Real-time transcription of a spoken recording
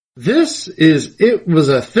This is It Was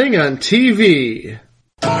a Thing on TV.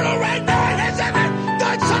 Total Red Man has ever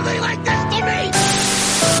done something like this to me!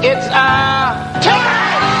 It's, time!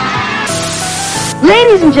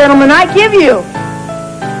 Ladies and gentlemen, I give you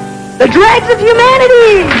the dregs of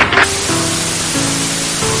humanity!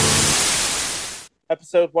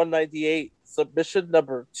 Episode 198, submission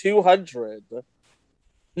number 200.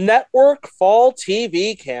 Network Fall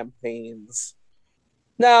TV Campaigns.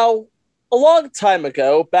 Now, a long time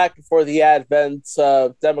ago, back before the advent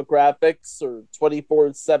of demographics or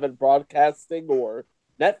 24/7 broadcasting or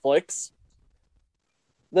Netflix,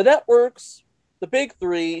 the networks, the big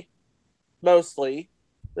three, mostly,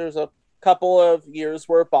 there's a couple of years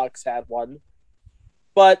where Fox had one,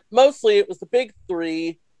 but mostly it was the big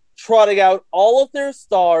three trotting out all of their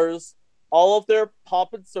stars, all of their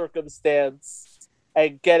pomp and circumstance,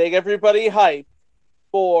 and getting everybody hyped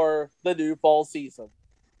for the new fall season.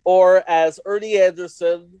 Or as Ernie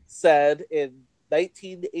Anderson said in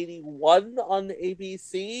 1981 on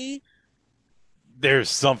ABC, there's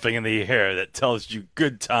something in the air that tells you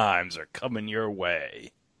good times are coming your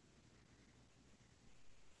way.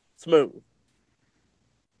 Smooth.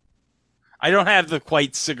 I don't have the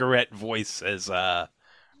quite cigarette voice as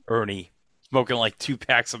Ernie, smoking like 2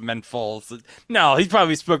 packs of menthols. No, he's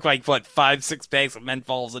probably smoked like, 5-6 packs of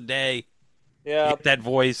menthols a day. Yeah. Get that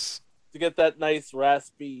voice. To get that nice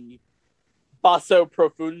raspy basso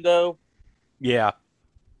profundo. Yeah.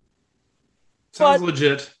 Sounds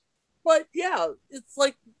legit. But yeah, it's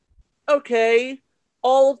like, okay,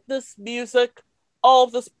 all of this music, all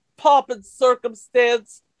of this pomp and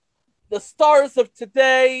circumstance, the stars of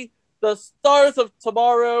today, the stars of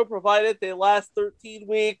tomorrow, provided they last 13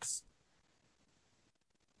 weeks,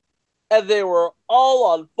 and they were all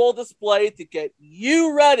on full display to get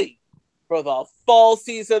you ready for the fall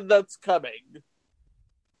season that's coming.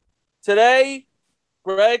 Today,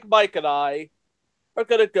 Greg, Mike, and I are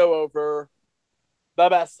going to go over the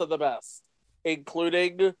best of the best,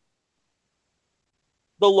 including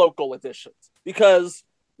the local editions. Because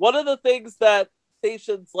one of the things that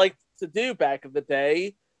stations liked to do back in the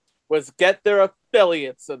day was get their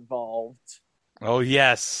affiliates involved. Oh,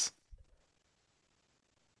 yes.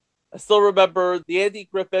 I still remember the Andy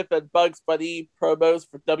Griffith and Bugs Bunny promos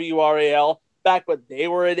for WRAL back when they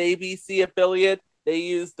were an ABC affiliate. They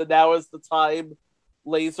used the Now Is the Time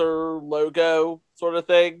laser logo sort of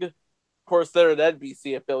thing. Of course, they're an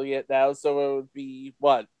NBC affiliate now, so it would be,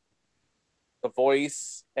 what? The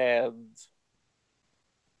Voice and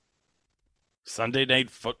Sunday Night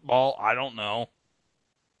Football? I don't know.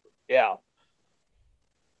 Yeah.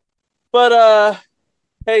 But,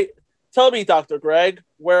 hey, tell me, Dr. Greg,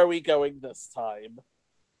 where are we going this time?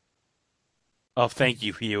 Oh, thank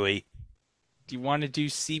you, Huey. Do you want to do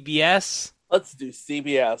CBS? Let's do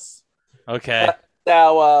CBS. Okay.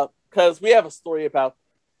 Now, because we have a story about,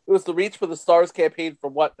 it was the Reach for the Stars campaign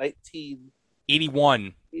from what,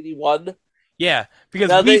 1981? 81. Yeah, because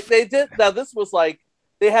now they did. Now this was like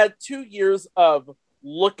they had 2 years of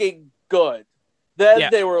looking good.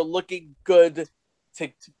 Then they were looking good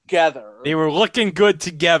together. They were looking good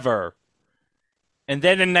together. And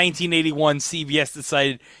then in 1981, CBS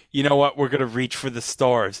decided, you know what, we're going to reach for the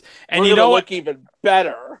stars. And we're going to look even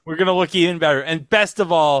better. We're going to look even better. And best of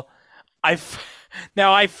all, I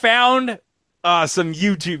found some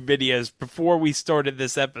YouTube videos before we started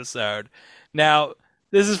this episode. Now,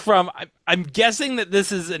 this is from, I'm guessing that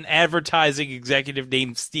this is an advertising executive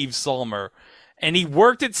named Steve Salmer. And he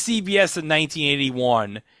worked at CBS in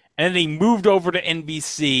 1981. And then he moved over to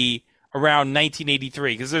NBC around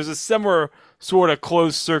 1983. Because there's a similar sort of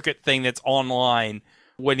closed circuit thing that's online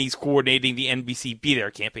when he's coordinating the NBC Be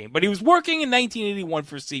There campaign. But he was working in 1981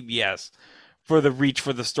 for CBS for the Reach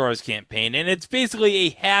for the Stars campaign. And it's basically a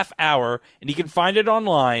half hour, and you can find it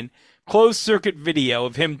online, closed circuit video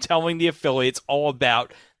of him telling the affiliates all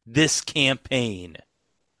about this campaign.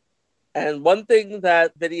 And one thing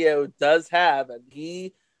that video does have, and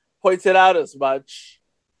he points it out as much,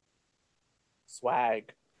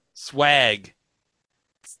 swag.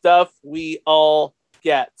 Stuff we all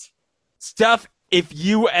get. Stuff if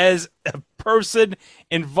you as a person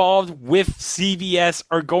involved with CBS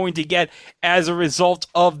are going to get as a result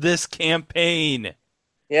of this campaign.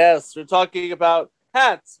 Yes, we're talking about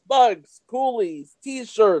hats, mugs, coolies,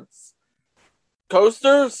 t-shirts,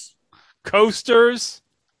 coasters.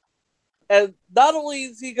 And not only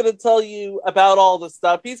is he going to tell you about all this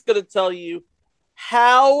stuff, he's going to tell you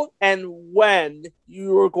how and when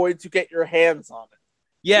you are going to get your hands on it.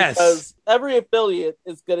 Yes. Because every affiliate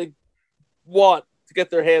is going to want to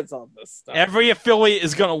get their hands on this stuff. Every affiliate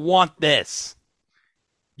is going to want this.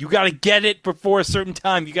 You got to get it before a certain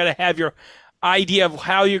time. You got to have your idea of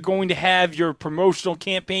how you're going to have your promotional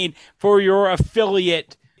campaign for your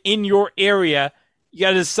affiliate in your area, you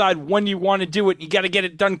got to decide when you want to do it. You got to get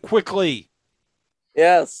it done quickly.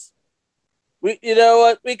 Yes. You know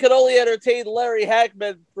what? We could only entertain Larry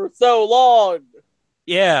Hagman for so long.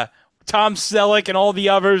 Yeah. Tom Selleck and all the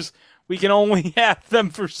others, we can only have them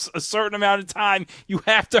for a certain amount of time. You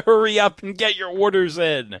have to hurry up and get your orders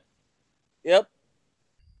in. Yep.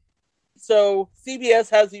 So CBS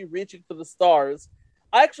has you reaching for the stars.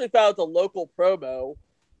 I actually found a local promo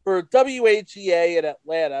for WAGA in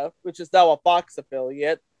Atlanta, which is now a Fox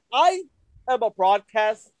affiliate. I am a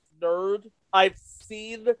broadcast nerd. I've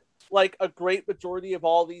seen like a great majority of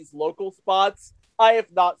all these local spots. I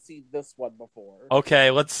have not seen this one before.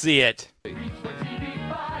 Okay, let's see it.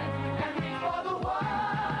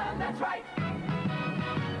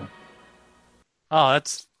 Oh,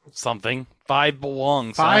 that's something. 5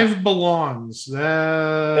 belongs. Five belongs.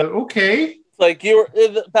 Okay. Like you were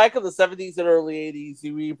back in the 70s and early 80s,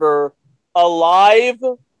 you either alive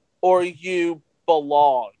or you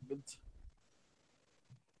belonged.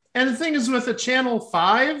 And the thing is, with a Channel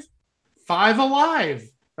 5, 5 alive.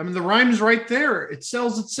 I mean, the rhyme's right there. It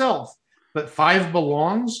sells itself. But 5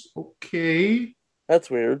 belongs? Okay. That's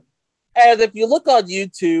weird. And if you look on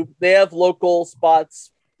YouTube, they have local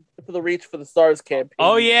spots for the Reach for the Stars campaign.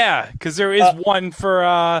 Oh, yeah, because there is one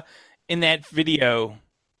for in that video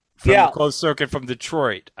from the closed circuit from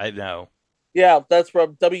Detroit, I know. Yeah, that's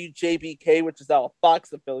from WJBK, which is now a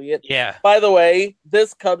Fox affiliate. Yeah. By the way,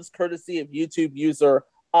 this comes courtesy of YouTube user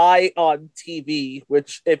Eye on TV,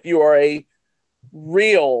 which if you are a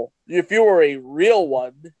real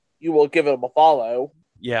one, you will give him a follow.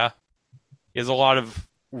 Yeah. There's a lot of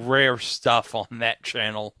rare stuff on that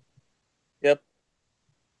channel. Yep.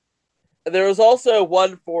 And there was also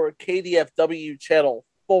one for KDFW Channel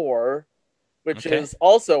 4, which is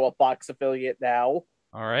also a Fox affiliate now.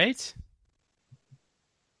 All right.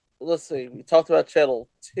 Let's see. We talked about Channel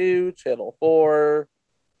 2, Channel 4.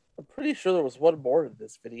 I'm pretty sure there was one more in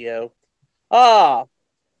this video.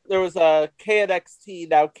 There was a KNXT,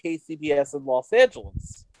 now KCBS in Los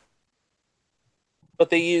Angeles.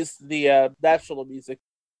 But they used the national music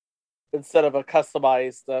instead of a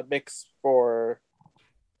customized mix for,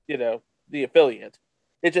 the affiliate.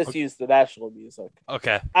 It just used the national music.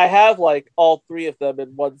 Okay. I have like all 3 of them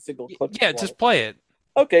in one single clip. Yeah, just play it.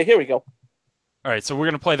 Okay, here we go. All right, so we're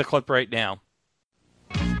going to play the clip right now.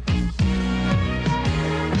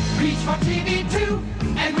 Reach for TV2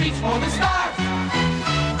 and reach for the stars.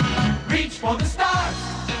 Reach for the stars.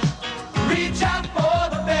 Reach out for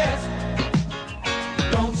the best.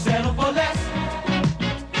 Don't settle for less.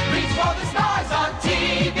 Reach for the stars on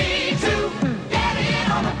TV2. Get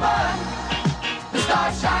in on the fun. The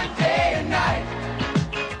stars shine day and night.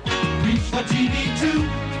 Reach for TV2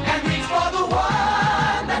 and reach for the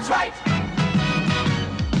one that's right.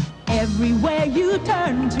 Everywhere you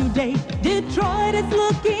turn today, Detroit is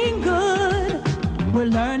looking good. We're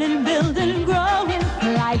learning, building, growing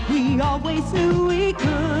like we always knew we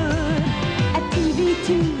could. At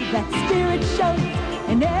TV2, that spirit shows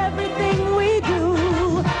in everything we do.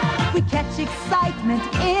 We catch excitement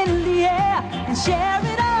in the air and share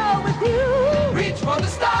it all with you. Reach for the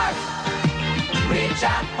stars. Reach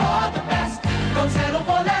out for the best. Don't settle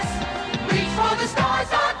for less. Reach for the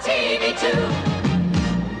stars on TV2.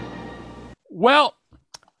 Well,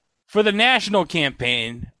 for the national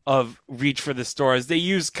campaign of Reach for the Stars, they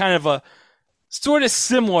used kind of a sort of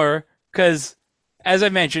similar, because, as I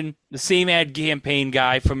mentioned, the same ad campaign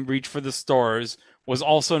guy from Reach for the Stars was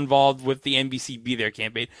also involved with the NBC Be There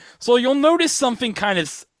campaign. So you'll notice something kind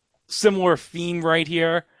of similar theme right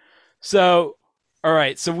here. So, all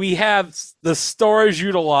right, so we have the stars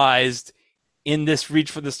utilized in this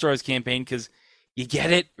Reach for the Stars campaign, because you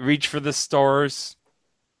get it? Reach for the Stars.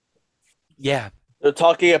 Yeah. They're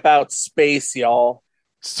talking about space, y'all.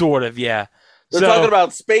 Sort of, yeah. They're talking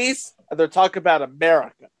about space, and they're talking about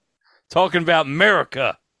America. Talking about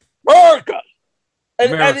America. America!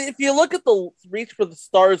 And if you look at the Reach for the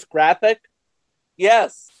Stars graphic,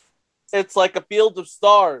 yes, it's like a field of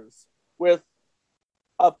stars with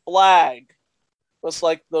a flag, with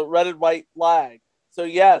like the red and white flag. So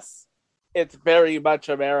yes, it's very much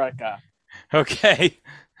America. Okay,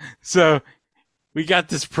 so we got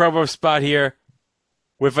this promo spot here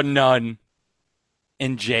with a nun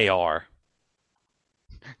and JR.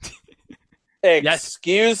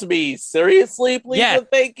 Excuse me, seriously, please and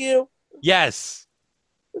thank you? Yes.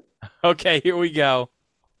 Okay, here we go.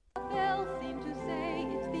 Bells seem to say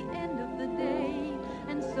it's the end of the day,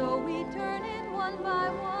 and so we turn in one by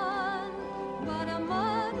one. But a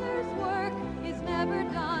mother's work is never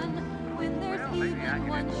done when there's even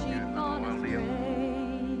one sheep gone astray.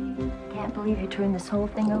 can't believe you turned this whole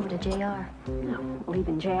thing over to JR. No, well,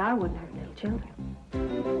 even JR wouldn't hurt little children.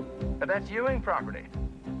 But that's Ewing property.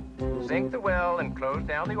 Sink the well and close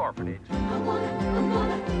down the orphanage.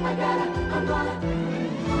 I gotta.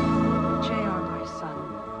 JR, my son,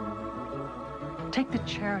 take the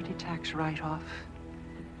charity tax write-off,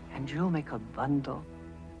 and you'll make a bundle.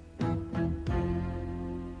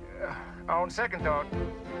 On second thought,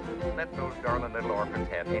 let those darling little orphans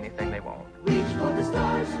have anything they want. Reach for the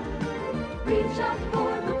stars, reach out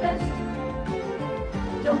for the best.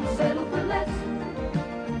 Don't settle for less.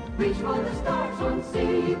 Reach for the stars on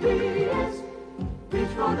CBS. Reach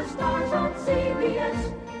for the stars on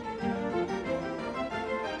CBS.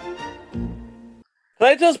 Can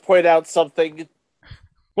I just point out something?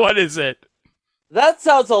 What is it? That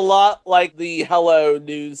sounds a lot like the Hello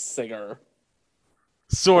News singer.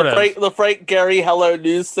 Sort of. The Frank Gehry Hello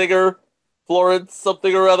News singer, Florence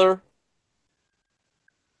something or other.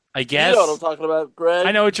 I guess. You know what I'm talking about, Greg?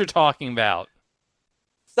 I know what you're talking about.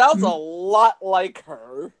 Sounds a lot like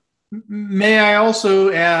her. May I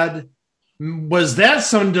also add, was that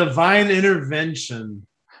some divine intervention?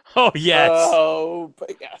 Oh, yes. Oh,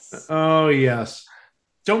 but yes. Oh, yes.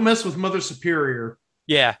 Don't mess with Mother Superior.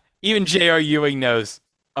 Yeah. Even J.R. Ewing knows.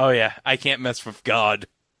 Oh, yeah. I can't mess with God.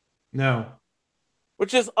 No.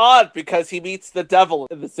 Which is odd because he meets the devil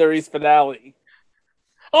in the series finale.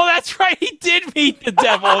 Oh, that's right. He did meet the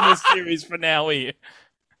devil in the series finale.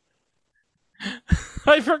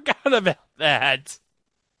 I forgot about that.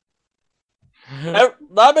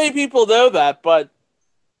 Not many people know that, but...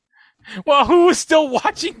 Well, who was still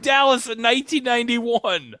watching Dallas in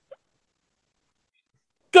 1991?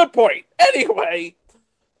 Good point. Anyway,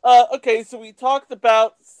 okay, so we talked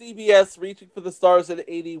about CBS reaching for the stars in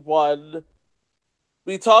 81.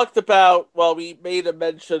 We talked about, well, we made a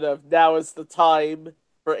mention of Now is the Time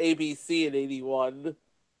for ABC in 81.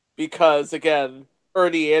 Because, again,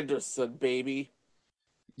 Ernie Anderson, baby.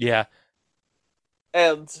 Yeah.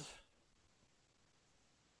 And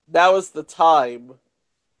Now is the Time.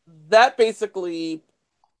 That basically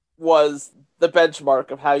was the benchmark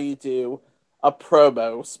of how you do a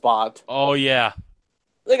promo spot. Oh, yeah.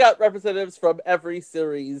 They got representatives from every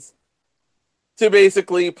series to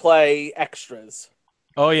basically play extras.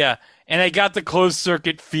 Oh, yeah. And I got the closed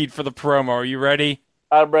circuit feed for the promo. Are you ready?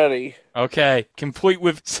 I'm ready. Okay. Complete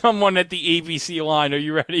with someone at the ABC line. Are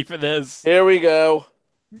you ready for this? Here we go.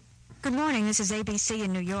 Good morning, this is ABC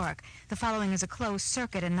in New York. The following is a closed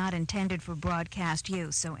circuit and not intended for broadcast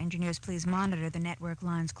use, so engineers please monitor the network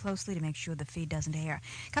lines closely to make sure the feed doesn't air.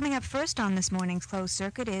 Coming up first on this morning's closed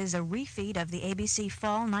circuit is a refeed of the ABC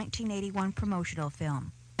Fall 1981 promotional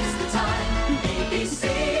film.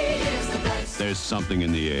 There's something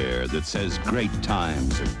in the air that says great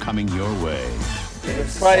times are coming your way.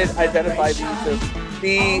 Try and identify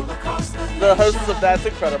these as the hosts of That's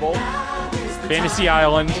Incredible. Fantasy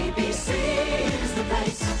Island.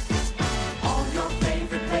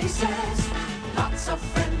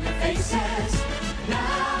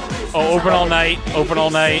 Oh, Open All Night. Open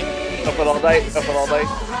All Night. Open All Night. Open All Night.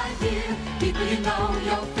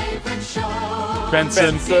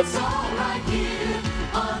 Benson.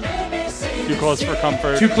 Too Close for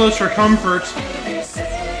Comfort. Too Close for Comfort.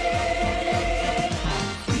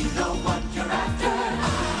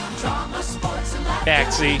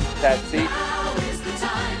 Taxi. Taxi.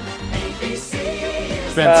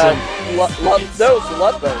 Benson. No, it's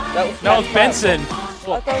Ludlow. That was No, it's Benson. that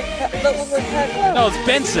was like Pat. No, it's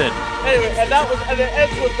Benson. Anyway, and it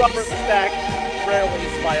ends with Robert Stack rarely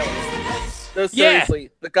smiling. No, seriously,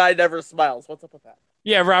 the guy never smiles. What's up with that?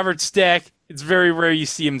 Yeah, Robert Stack. It's very rare you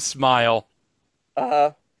see him smile.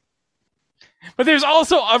 Uh-huh. But there's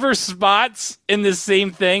also other spots in this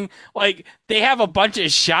same thing. Like, they have a bunch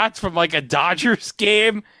of shots from, like, a Dodgers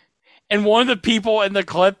game, and one of the people in the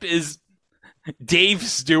clip is Dave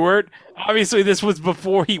Stewart. Obviously, this was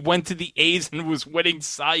before he went to the A's and was winning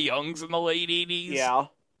Cy Youngs in the late 80s. Yeah.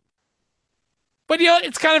 But, you know,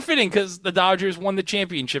 it's kind of fitting because the Dodgers won the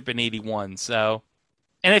championship in 81, so...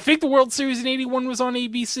 And I think the World Series in 81 was on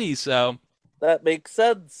ABC, so... That makes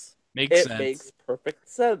sense. Makes sense. It makes perfect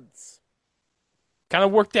sense. Kind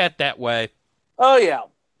of worked out that way. Oh, yeah.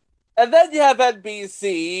 And then you have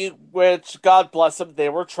NBC, which, God bless them, they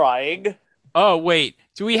were trying. Oh, wait.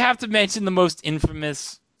 Do we have to mention the most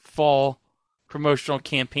infamous fall promotional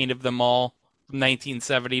campaign of them all from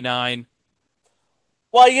 1979?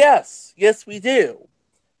 Why, yes. Yes, we do.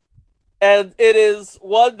 And it is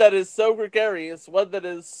one that is so gregarious, one that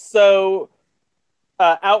is so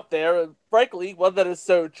out there, and frankly, one that is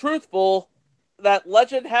so truthful that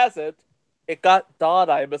legend has it, it got Don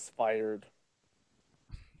Imus fired.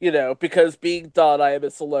 because being Don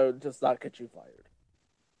Imus alone does not get you fired.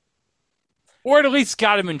 Or at least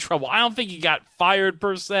got him in trouble. I don't think he got fired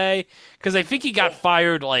per se, because I think he got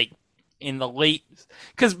fired like in the late.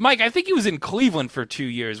 Because Mike, I think he was in Cleveland for 2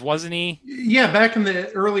 years, wasn't he? Yeah, back in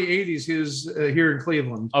the early '80s, he was here in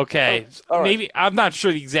Cleveland. Okay, maybe I'm not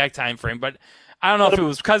sure the exact time frame, but I don't know if it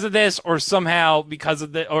was because of this or somehow because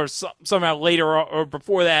of the or somehow later or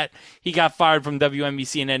before that he got fired from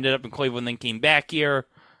WNBC and ended up in Cleveland, then came back here.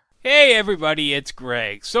 Hey everybody, it's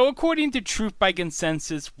Greg. So according to Truth by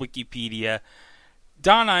Consensus Wikipedia,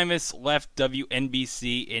 Don Imus left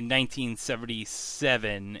WNBC in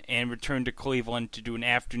 1977 and returned to Cleveland to do an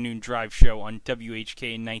afternoon drive show on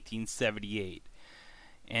WHK in 1978.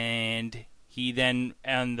 And he then,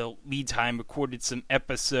 on the lead time, recorded some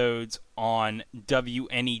episodes on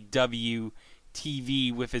WNEW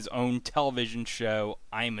TV with his own television show,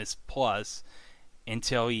 Imus Plus,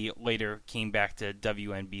 until he later came back to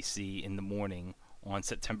WNBC in the morning on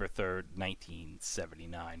September 3rd,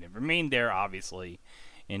 1979. It remained there, obviously,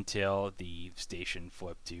 until the station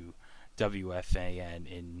flipped to WFAN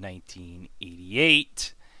in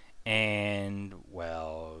 1988. And,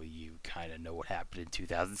 well, you kind of know what happened in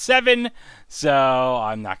 2007, so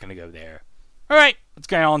I'm not going to go there. All right, let's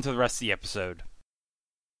get on to the rest of the episode.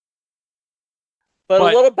 But a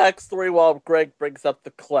little backstory while Greg brings up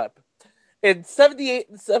the clip. In 78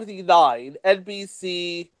 and 79,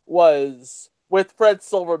 NBC was, with Fred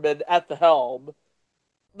Silverman at the helm,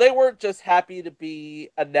 they weren't just happy to be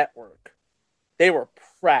a network. They were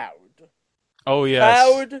proud. Oh, yes.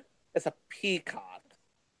 Proud as a peacock.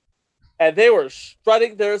 And they were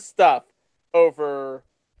strutting their stuff over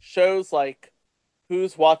shows like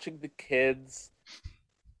Who's Watching the Kids,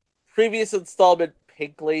 previous installment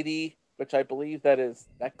Pink Lady, which I believe that is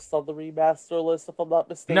next on the remaster list, if I'm not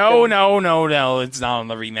mistaken. No, it's not on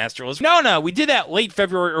the remaster list. No, we did that late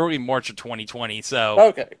February, early March of 2020, so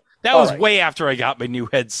okay. That was way after I got my new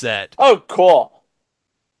headset. Oh, cool.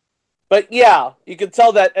 But yeah, you can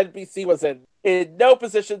tell that NBC was in no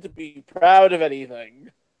position to be proud of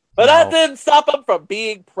anything. But that didn't stop them from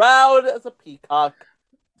being proud as a peacock.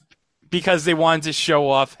 Because they wanted to show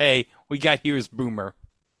off, hey, we got Here's Boomer.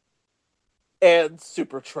 And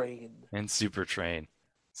Super Train.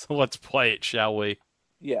 So let's play it, shall we?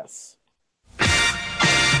 Yes.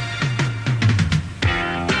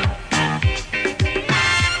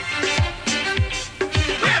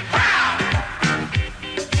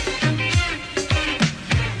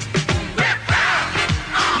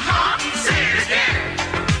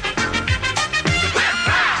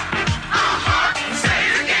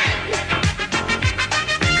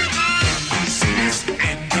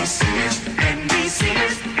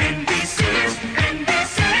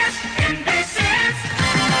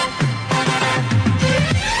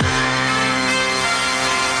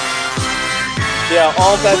 Yeah,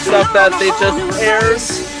 all that stuff that they just aired.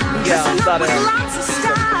 Yeah, not aired.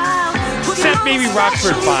 Except maybe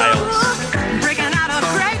Rockford Files. Breaking out a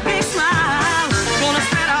great big smile. Gonna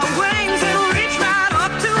spread our wings and reach right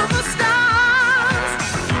up to the stars.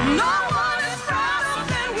 No one is prouder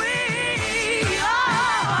than we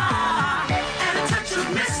are. And a touch of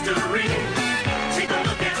mystery. Take a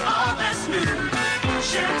look at all that's new.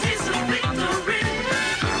 Share a taste of victory.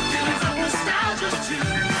 Feelings of nostalgia too.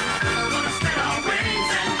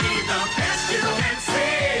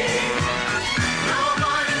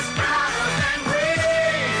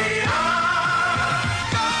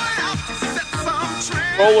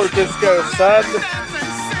 Roller disco, son.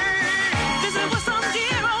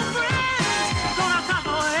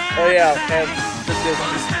 Oh yeah, and the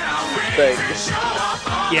Disney thing.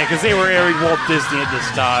 Yeah, because they were airing Walt Disney at this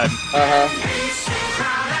time.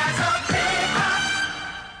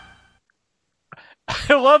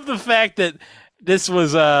 I love the fact that this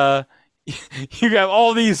was you have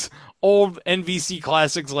all these old NBC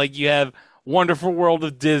classics, like you have Wonderful World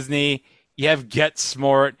of Disney, you have Get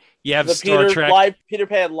Smart, you have Star Trek. Peter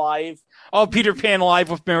Pan Live. Oh, Peter Pan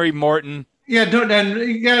Live with Mary Morton. Yeah, and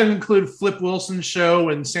you gotta include Flip Wilson's show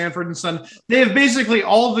and Sanford and Son. They have basically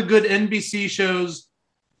all the good NBC shows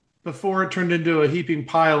before it turned into a heaping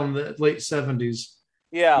pile in the late 70s.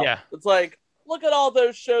 Yeah. It's like, look at all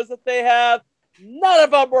those shows that they have. None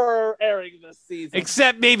of them were airing this season.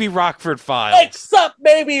 Except maybe Rockford Files.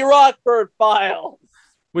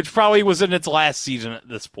 Which probably was in its last season at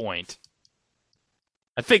this point.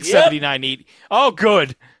 I think 79, 80. Oh,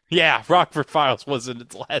 good. Yeah, Rockford Files was in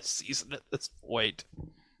its last season at this point.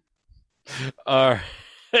 All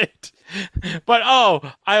right. But,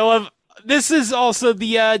 I love... This is also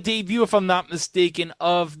the debut, if I'm not mistaken,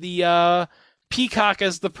 of the peacock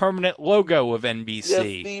as the permanent logo of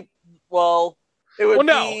NBC. Yes, It would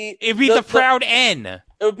it'd be the Proud N.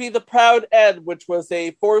 It would be the Proud N, which was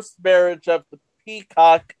a forced marriage of the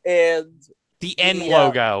peacock and the N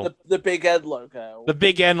logo. The big N logo. The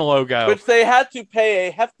big N logo. Which they had to pay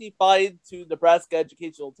a hefty fine to Nebraska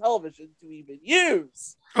Educational Television to even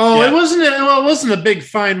use. Oh, it wasn't a big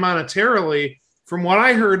fine monetarily. From what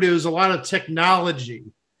I heard, it was a lot of technology.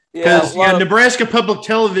 Because Nebraska Public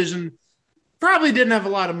Television probably didn't have a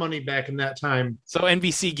lot of money back in that time. So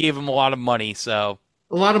NBC gave them a lot of money. So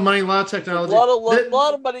a lot of money, a lot of technology. A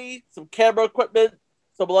lot of money, some camera equipment,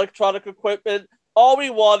 some electronic equipment. All we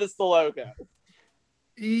want is the logo.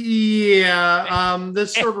 Yeah,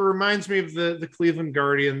 this sort of reminds me of the Cleveland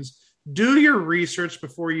Guardians. Do your research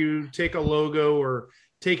before you take a logo or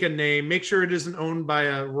take a name. Make sure it isn't owned by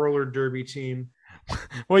a roller derby team.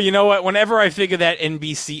 Well, you know what? Whenever I think of that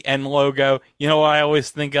NBCN logo, you know what I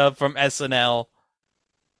always think of from SNL?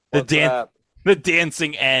 The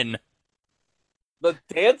dancing N. The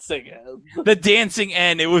dancing N? The dancing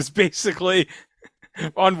N. It was basically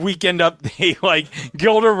on Weekend Update, like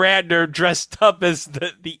Gilda Radner dressed up as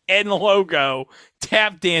the N logo,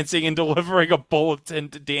 tap dancing and delivering a bulletin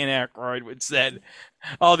to Dan Aykroyd, which said,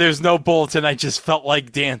 "Oh, there's no bulletin. I just felt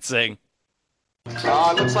like dancing."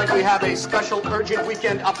 Looks like we have a special urgent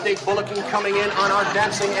weekend update bulletin coming in on our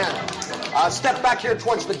dancing end. Step back here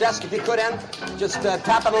towards the desk if you could, Ann. Just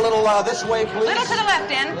tap it a little this way, please. Little to the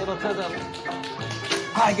left, Ann. Little to the...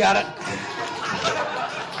 I got it.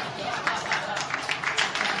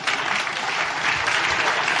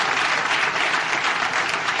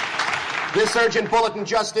 This urgent bulletin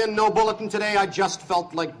just in. No bulletin today. I just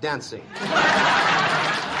felt like dancing.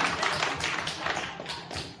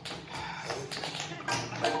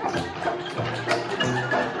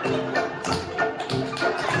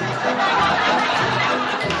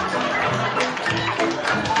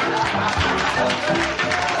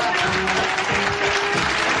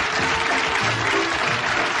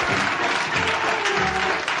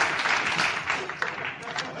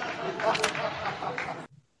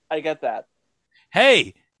 I get that.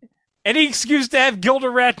 Hey, any excuse to have Gilda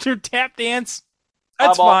Radner tap dance?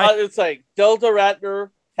 That's fine. It's like Gilda Radner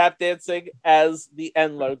tap dancing as the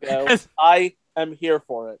N logo. I am here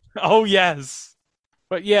for it. Oh, yes.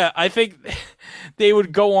 But yeah, I think they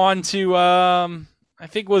would go on to, I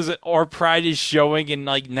think was it Our Pride is showing in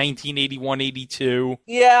like 1981, 82.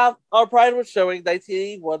 Yeah, Our Pride was showing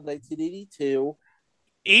 1981, 1982.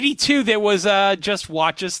 82, there was Just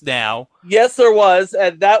Watch Us Now. Yes, there was,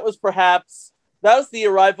 and that was the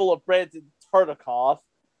arrival of Brandon Tartikoff,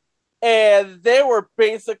 and they were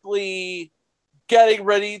basically getting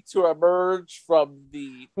ready to emerge from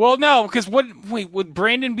the... Well, no, because would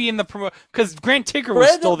Brandon be in the promo? Because Grant Tinker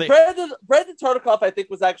was still there. Brandon Tartikoff, I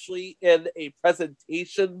think, was actually in a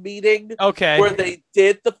presentation meeting. Okay. Where they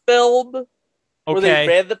did the film. Where they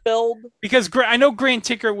ran the film. Because I know Grant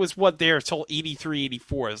Tinker was there till 83,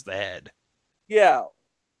 84 as the head. Yeah.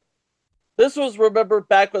 This was, remember,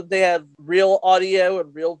 back when they had real audio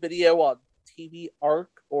and real video on TV Arc,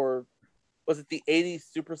 or was it the 80s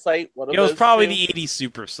Super Site? It was probably the 80s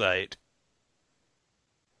Super Site.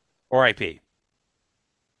 Or IP.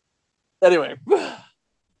 Anyway.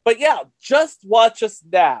 But yeah, Just Watch Us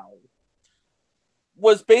Now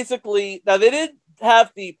was basically... Now, they didn't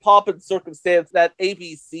have the pomp and circumstance that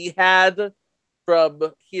ABC had from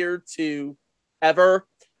here to ever,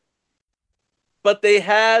 but they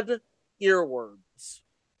had earworms.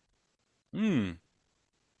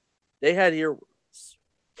 They had earworms.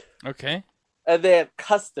 Okay. And they had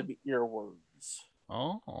custom earworms.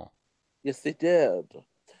 Oh. Yes, they did.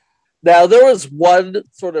 Now, there was one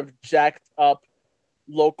sort of jacked up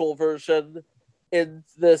local version in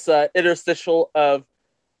this interstitial of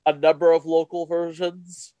a number of local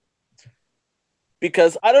versions,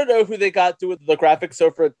 because I don't know who they got doing the graphics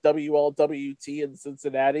over at WLWT in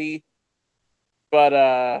Cincinnati,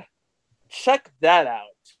 but check that out.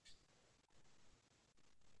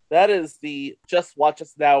 That is the Just Watch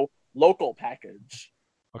Us Now local package.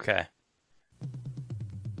 Okay.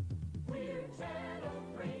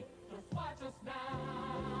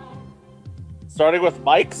 Starting with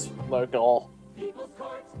Mike's local.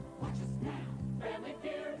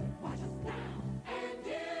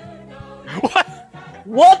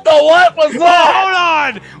 What the what was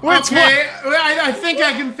that? Hold on! Okay, I think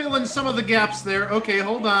I can fill in some of the gaps there. Okay,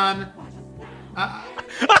 hold on.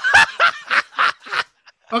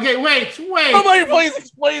 Okay, wait. Somebody please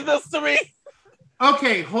explain this to me.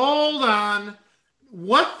 Okay, hold on.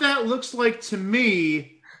 What that looks like to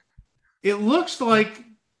me, it looks like...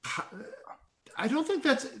 I don't think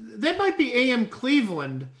that might be AM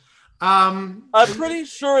Cleveland. I'm pretty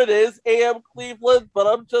sure it is AM Cleveland, but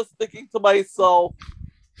I'm just thinking to myself,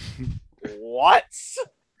 what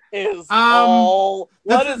is Bert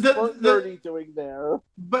Ernie doing there?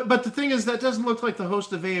 But the thing is, that doesn't look like the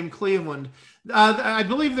host of AM Cleveland. I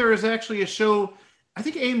believe there is actually a show. I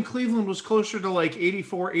think AM Cleveland was closer to like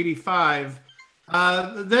 84, 85.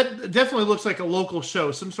 That definitely looks like a local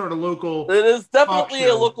show, some sort of local. It is definitely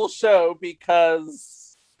a local show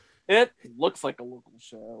because it looks like a local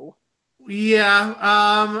show. Yeah,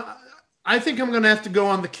 I think I'm going to have to go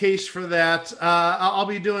on the case for that. I'll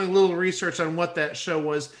be doing a little research on what that show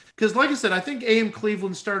was. Because like I said, I think AM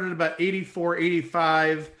Cleveland started about 84,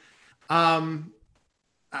 85. Oh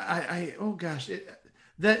gosh,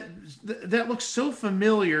 that looks so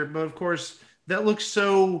familiar, but of course that looks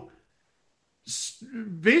so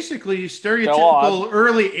basically stereotypical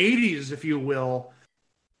early 80s, if you will.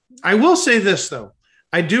 I will say this though.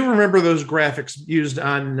 I do remember those graphics used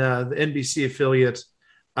on the NBC affiliate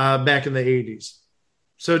back in the 80s.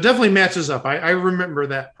 So it definitely matches up. I remember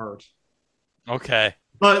that part. Okay.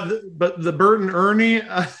 But the Bert and Ernie...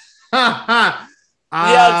 yeah,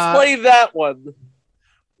 explain that one.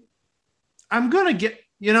 I'm going to get,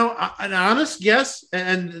 an honest guess,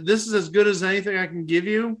 and this is as good as anything I can give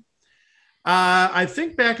you. I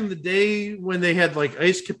think back in the day when they had like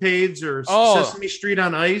Ice Capades or Sesame Street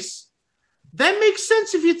on Ice, that makes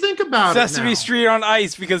sense if you think about Sesame Street on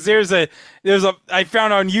Ice, because I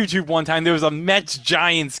found on YouTube one time there was a Mets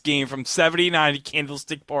Giants game from '79 at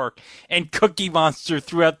Candlestick Park, and Cookie Monster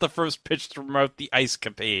threw out the first pitch to promote the Ice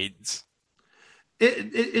Capades.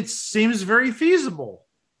 It seems very feasible.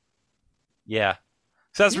 Yeah,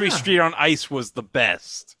 Sesame Street on Ice was the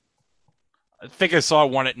best. I think I saw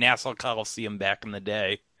one at Nassau Coliseum back in the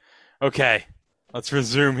day. Okay, let's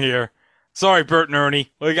resume here. Sorry, Bert and Ernie.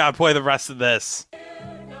 We gotta play the rest of this.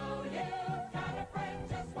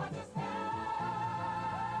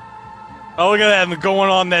 Oh, look at that. Going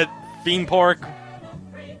on that theme park.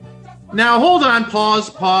 Now, hold on.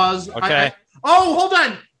 Pause. Okay. Hold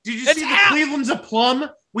on. Did you see the Cleveland's a plum?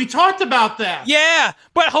 We talked about that. Yeah,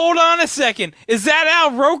 but hold on a second. Is that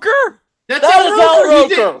Al Roker? That is Al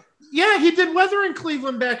Roker. He did Weather in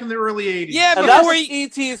Cleveland back in the early 80s. Yeah, and before that's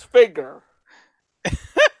E.T.'s finger.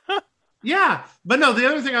 Yeah, but no, the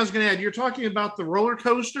other thing I was going to add, you're talking about the roller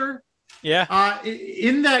coaster. Yeah.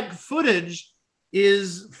 In that footage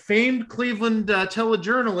is famed Cleveland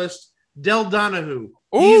telejournalist Del Donahue.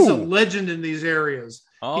 Ooh. He's a legend in these areas.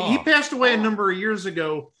 Oh. He passed away a number of years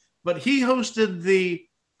ago, but he hosted the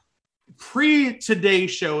pre-Today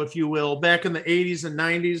show, if you will, back in the 80s and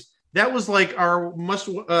 90s. That was like our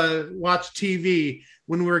must-watch TV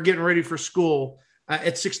when we were getting ready for school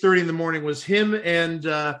at 6:30 in the morning. Was him and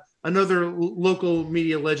another local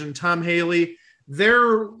media legend, Tom Haley.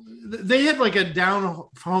 They had like a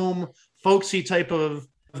down-home, folksy type of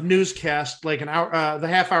newscast, like an hour, the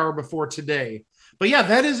half hour before Today. But yeah,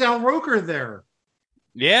 that is Al Roker there.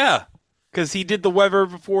 Yeah, because he did the weather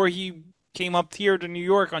before he came up here to New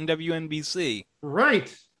York on WNBC.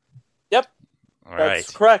 Right. Yep. All That's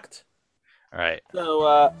right. correct. All right.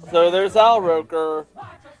 So there's Al Roker.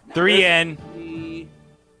 3N.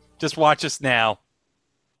 Just watch us now.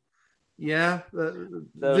 Yeah,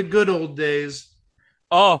 the good old days.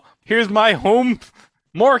 Oh, here's my home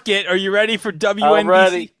market. Are you ready for WNBC? I'm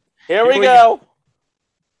ready. Here we go.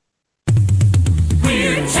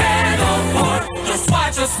 We're Channel 4. Just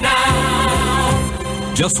watch us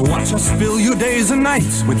now. Just watch us fill your days and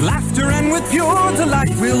nights with laughter and with pure delight.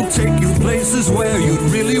 We'll take you places where you'd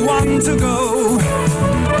really want to go.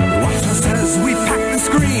 Watch us as we pack the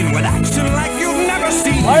screen with action like you've never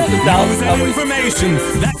seen. Why are the Dallas Cowboys information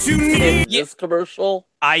that you need? This commercial?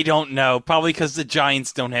 I don't know. Probably because the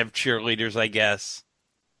Giants don't have cheerleaders, I guess.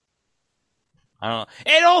 I don't know.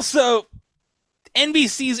 And also,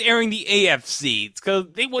 NBC's airing the AFC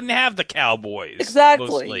because they wouldn't have the Cowboys. Exactly.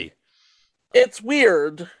 Mostly. It's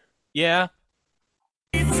weird. Yeah.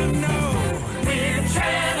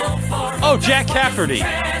 Oh, Jack Cafferty.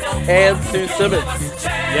 And Sue Simmons.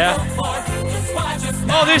 Yeah.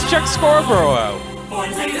 Oh, there's Chuck Scarborough. For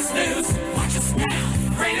latest news, watch us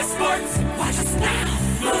now. Greatest sports, watch us now.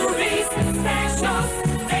 Movies, specials,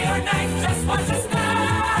 day or night, just watch us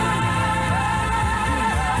now.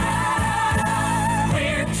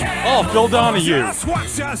 We're Oh, Phil Donahue. Just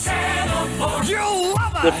watch us. You'll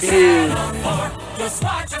love us. The View. Just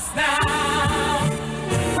watch us now.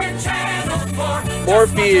 We're Channel 4. More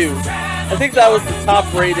views. I think that was the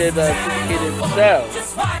top-rated syndicated show.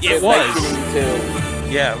 It in was.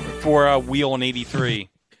 1982. Yeah, for Wheel in 83.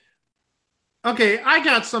 Okay, I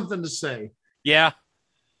got something to say. Yeah.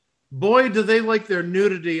 boy, do they like their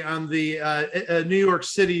nudity on the New York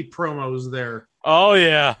City promos there. Oh,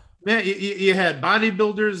 yeah. Man, you had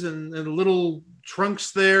bodybuilders and little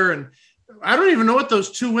trunks there. And I don't even know what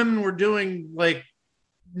those two women were doing, like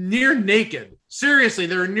near naked. Seriously,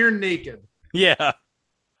 they were near naked. Yeah.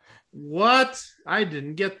 What? I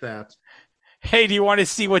didn't get that. Hey, do you want to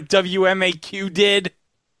see what WMAQ did?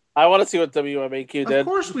 I want to see what WMAQ did. Of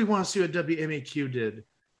course we want to see what WMAQ did.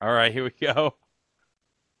 All right, here we go.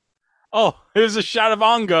 Oh, here's a shot of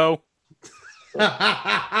Ongo.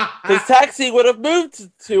 Because Taxi would have moved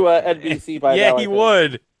to NBC by now. Yeah, he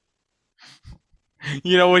would.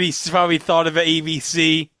 You know what he probably thought of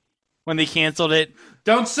ABC when they canceled it?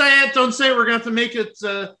 Don't say it. Don't say it. We're going to have to make it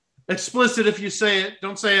explicit if you say it.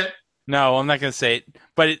 Don't say it. No, I'm not going to say it.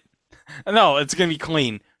 But no, it's going to be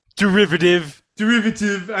clean. Derivative.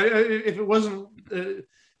 If it wasn't...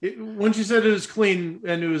 once you said it was clean,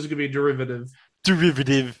 I knew it was going to be derivative.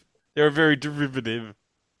 Derivative. They were very derivative.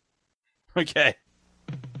 Okay.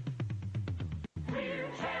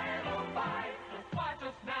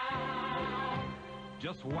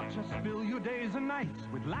 Just watch us fill your days and nights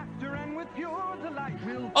with laughter and with pure delight.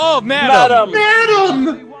 Oh, Madam!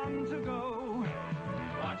 Madam!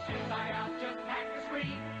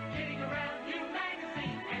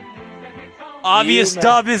 Obvious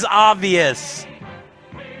dub is obvious.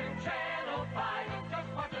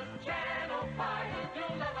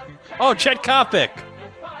 Oh, Chet Kopic.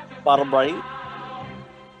 Bottom right.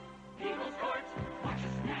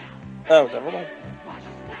 Oh, never mind.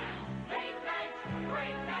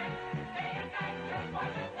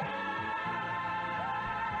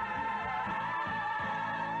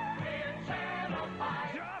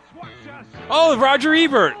 Oh, Roger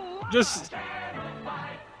Ebert. Just...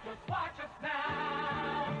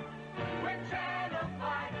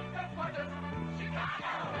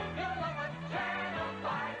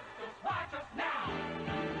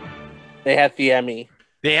 They had the Emmy.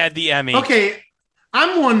 Okay,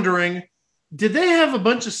 I'm wondering, did they have a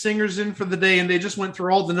bunch of singers in for the day and they just went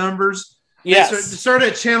through all the numbers? Yes. They started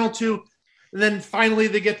at Channel 2, and then finally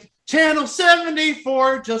they get Channel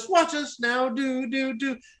 74, just watch us now,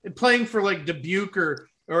 do. And playing for like Dubuque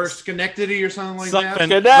or Schenectady or something like that.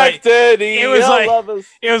 Schenectady! It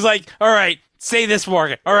was like, all right, say this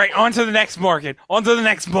market. All right, on to the next market. On to the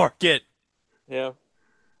next market. Yeah.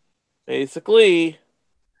 Basically...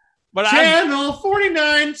 But Channel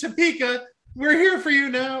 49, Topeka, we're here for you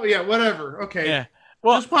now. Yeah, whatever. Okay. Yeah.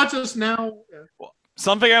 Well, just watch us now. Well,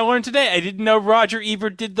 something I learned today. I didn't know Roger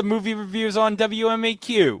Ebert did the movie reviews on WMAQ.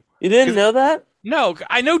 You didn't know that? No,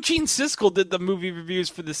 I know Gene Siskel did the movie reviews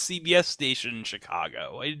for the CBS station in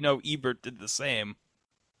Chicago. I didn't know Ebert did the same.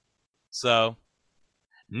 So,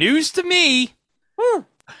 news to me. Well,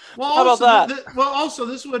 how about that? Also,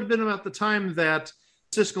 this would have been about the time that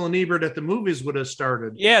Siskel and Ebert at the movies would have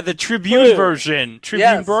started. Yeah, the Tribune version.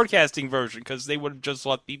 Tribune broadcasting version, because they would have just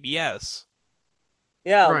left PBS.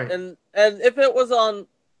 Yeah, right. and if it was on...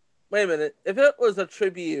 Wait a minute. If it was a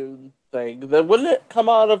Tribune thing, then wouldn't it come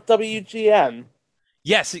out of WGN?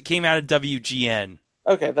 Yes, it came out of WGN.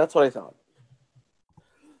 Okay, that's what I thought.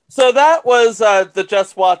 So that was the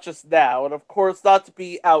Just Watch Us Now, and of course, not to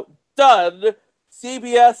be outdone,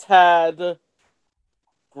 CBS had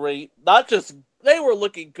great... Not just... They were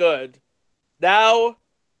looking good. Now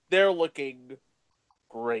they're looking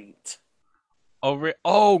great.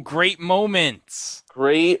 Oh, great moments.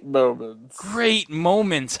 Great moments. Great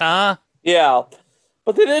moments, huh? Yeah.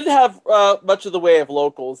 But they didn't have much of the way of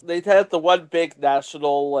locals. They had the one big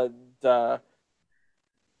national, and that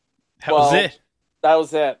was it. That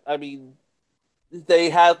was it. I mean, they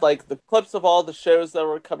had like the clips of all the shows that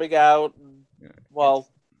were coming out. And, well,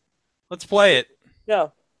 let's play it. Yeah.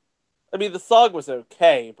 I mean, the song was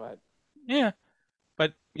okay, but... Yeah.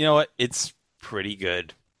 But, you know what? It's pretty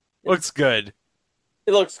good. Looks good.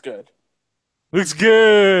 It looks good. Looks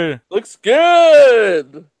good! Looks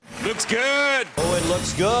good! Looks good! Oh, it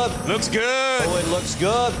looks good! Looks good! Oh, it looks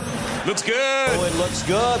good! Looks good! Oh, it looks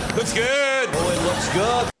good! Looks good! Oh, it looks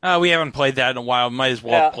good! We haven't played that in a while. Might as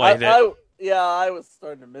well play it. I was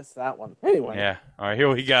starting to miss that one. Anyway. Yeah. All right,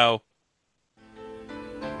 here we go.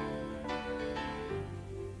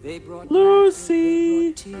 They brought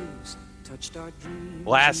Lucy, tears, touched our dreams,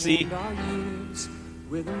 Lassie, our years,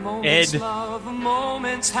 with a moment's Ed, love, a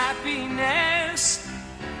moment's happiness.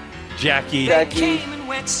 Jackie, They came and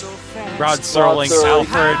went so fast. Rod Serling,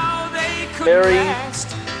 Alfred, How they could Barry, last,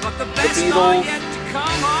 but the the best Beatles, are yet to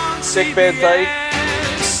come on Dick Van Dyke.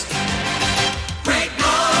 CBS. Great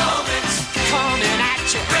moments coming at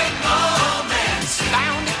you. Great moments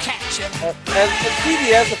bound to catch you. And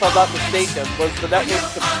CBS, if I'm not mistaken, was the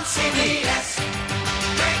network on CBS.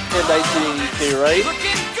 Great in 1982, right?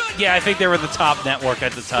 Yeah, I think they were the top network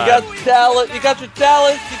at the time. You got Dallas, you got your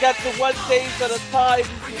Dallas, you got the One Days at a Time,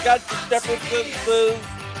 you got your Jeffersons,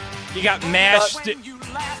 you got MASH. You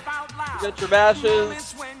got your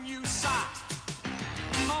MASHes.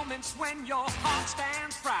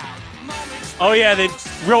 Oh yeah, they're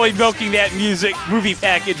really milking that movie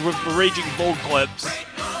package with the Raging Bull clips.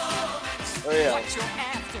 Oh yeah.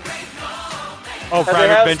 Oh,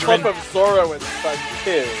 Private Benjamin. Clip of Zorro and Son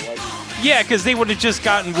too. Like, yeah, because they would have just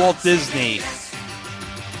gotten Walt Disney.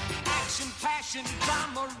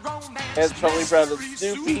 And Charlie Brown and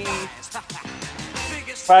Snoopy.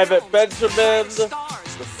 Private Benjamin.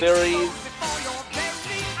 The series.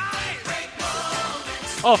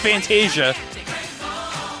 Oh, Fantasia.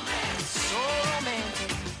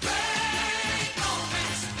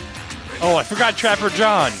 Oh, I forgot Trapper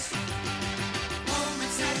John.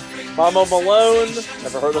 Mama Malone.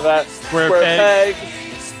 Never heard of that. Square Peg.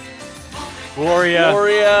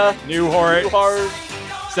 Gloria. Newhart.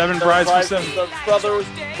 Seven Brides for Seven Brothers.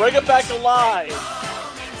 Bring It Back Alive.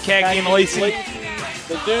 Cagney and Lacey.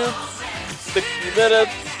 The Dukes. 60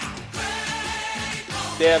 Minutes.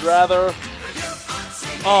 Dan Rather.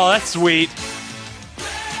 Oh, that's sweet.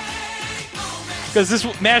 Because this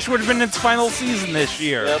MASH would have been its final season this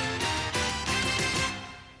year. Yep.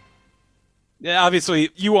 Yeah,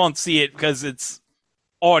 obviously you won't see it because it's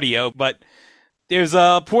audio, but there's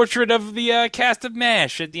a portrait of the cast of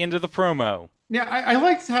MASH at the end of the promo. Yeah, I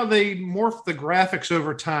liked how they morphed the graphics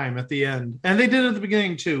over time at the end, and they did at the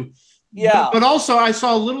beginning too. Yeah, but also I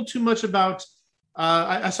saw a little too much about.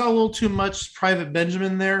 I saw a little too much Private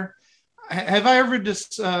Benjamin there. Have I ever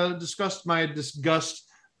discussed my disgust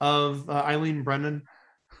of Eileen Brennan?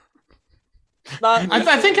 I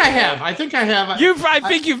think I have. I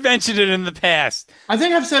think you've mentioned it in the past. I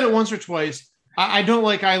think I've said it once or twice. I don't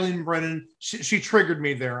like Eileen Brennan. She triggered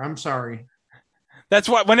me there. I'm sorry. That's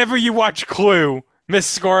why whenever you watch Clue, Miss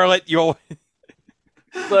Scarlet, you'll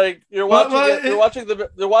like you're watching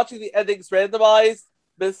They're watching the endings randomized.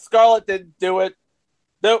 Miss Scarlet didn't do it.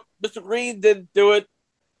 Nope. Mr. Green didn't do it.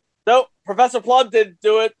 Nope. Professor Plum didn't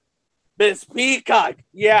do it. Miss Peacock.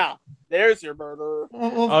 Yeah. There's your murderer.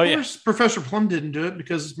 Well, of course, Professor Plum didn't do it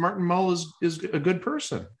because Martin Mull is a good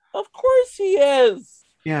person. Of course he is.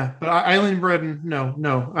 Yeah, but Eileen Brennan, no.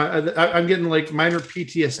 I'm getting like minor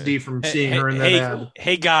PTSD from seeing her in that ad.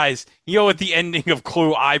 Hey guys, you know what the ending of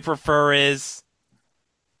Clue I prefer is?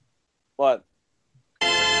 What? All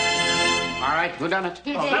right, who done it?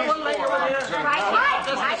 He did.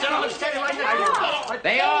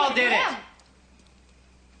 They all did it.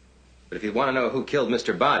 But if you want to know who killed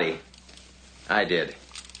Mr. Body, I did.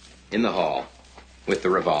 In the hall. With the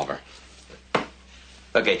revolver.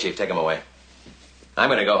 Okay, Chief, take him away. I'm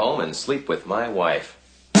going to go home and sleep with my wife.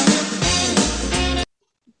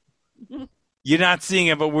 You're not seeing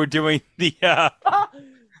it, but we're doing the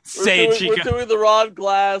We're doing the Ron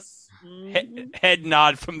Glass head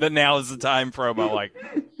nod from the Now Is the Time promo. Like,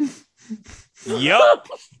 yup.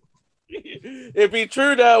 It'd be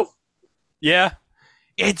true, though. Yeah.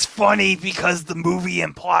 It's funny because the movie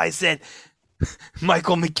implies that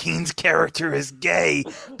Michael McKean's character is gay,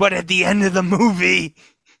 but at the end of the movie,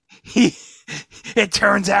 it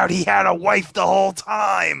turns out he had a wife the whole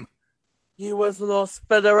time. He was Los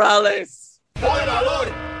Federales.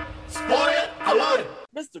 Spoiler alert!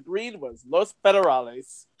 Mr. Green was Los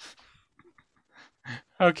Federales.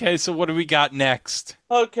 Okay, so what do we got next?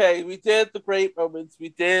 Okay, we did the great moments. We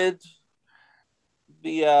did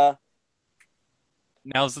the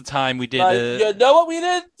Now's the time. We did. You know what we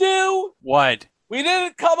didn't do? What? We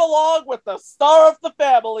didn't come along with the star of the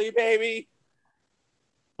family, baby.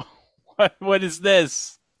 What is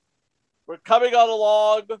this? We're coming on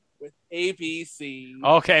along with ABC.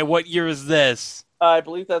 Okay, what year is this? I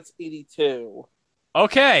believe that's 82.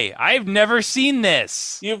 Okay, I've never seen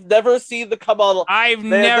this. You've never seen the come on. I've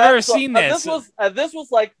never seen this. This was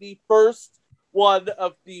like the first one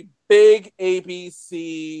of the big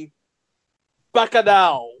ABC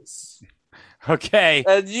bacchanals. Okay.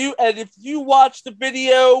 And if you watch the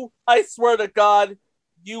video, I swear to God,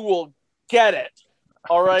 you will get it.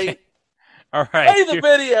 All right. Okay. All right. Play the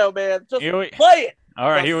video, man. Just play it. All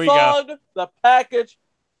right, here we go. The song, the package,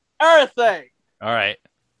 everything. All right.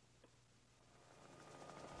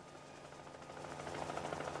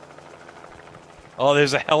 Oh,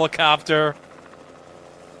 there's a helicopter.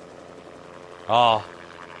 Oh.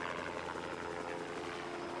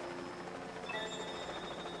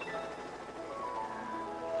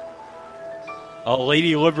 Oh,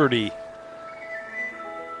 Lady Liberty.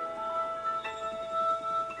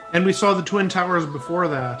 And we saw the Twin Towers before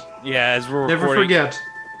that. Yeah, as we're Never recording. forget.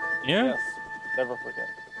 Yeah. Yes, never forget.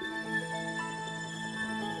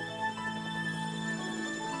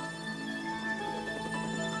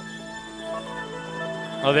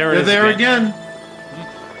 Oh, there it They're is. there again.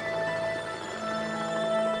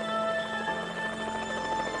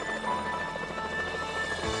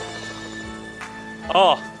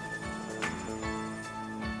 Oh.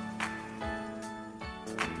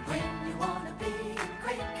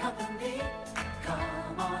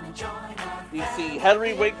 You see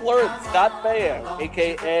Henry Winkler and Scott Baio,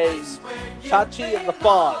 aka Chachi and the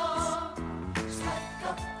Fonz.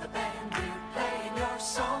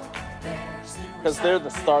 Because they're the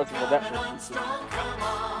stars of the network.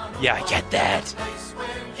 Yeah, I get that.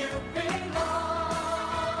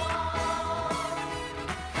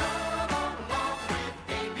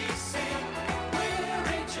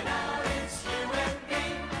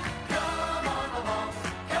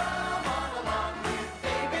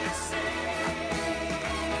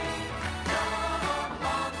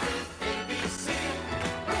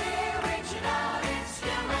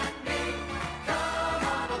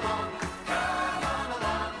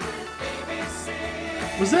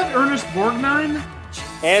 Was that Ernest Borgnine?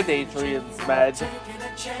 And Adrian Zmed.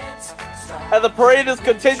 And the parade is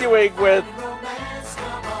continuing with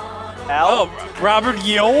Al. Oh, Robert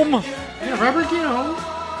Guillaume? Yeah, Robert Guillaume.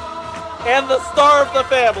 And the star of the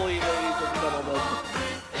family, ladies and gentlemen.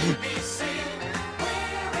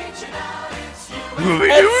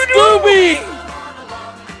 And Scooby!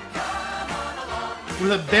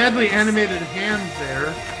 With a badly animated hand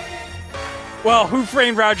there. Well, Who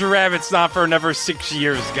Framed Roger Rabbit's not for another 6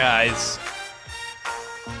 years, guys.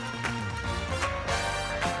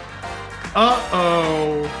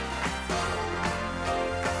 Uh-oh.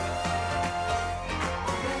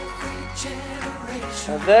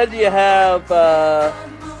 And then you have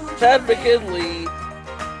Chad McKinley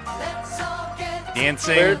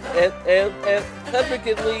dancing. And Chad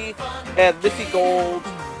McKinley and Missy Gold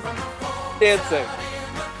dancing.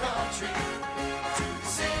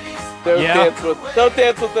 Don't dance with him. Don't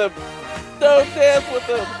dance with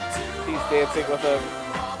him. He's dancing with him.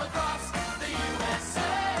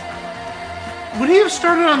 Would he have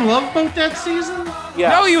started on Love Boat that season? Yeah.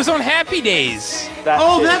 No, he was on Happy Days.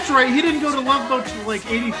 That's right. He didn't go to Love Boat till like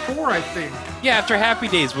 84, I think. Yeah, after Happy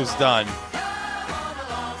Days was done.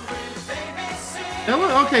 That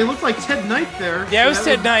looked like Ted Knight there. Yeah, it was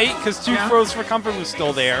Ted Knight, because Two Throws for Comfort was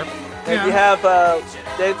still there. And you have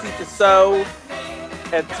Nancy Tissot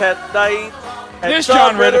and Ted Knight and There's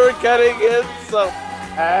John John Ritter getting in. So,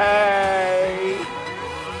 hey.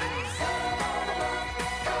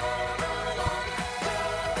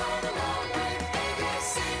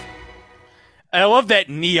 I love that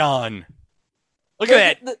neon. Look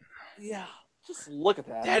at that. Yeah, just look at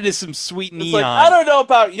that. That is some sweet It's neon. like, I don't know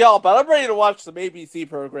about y'all, but I'm ready to watch some ABC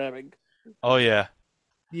programming. Oh, yeah.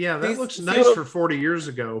 Yeah, that looks nice for 40 years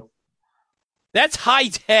ago. That's high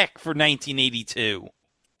tech for 1982.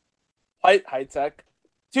 High tech.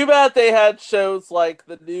 Too bad they had shows like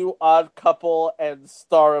The New Odd Couple and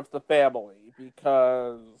Star of the Family,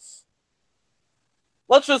 because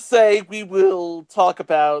let's just say we will talk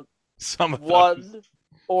about some of one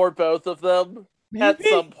or both of them at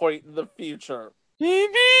some point in the future.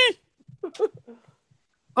 Maybe.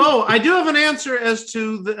 Oh, I do have an answer as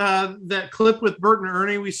to that clip with Bert and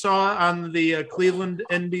Ernie we saw on the Cleveland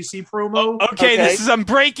NBC promo. Okay, this is some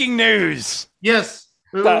breaking news. Yes.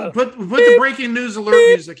 Put the breaking news alert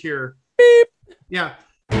music here. Beep. Yeah.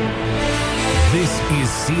 This is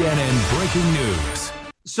CNN breaking news.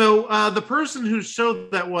 So the person whose show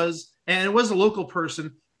that was, and it was a local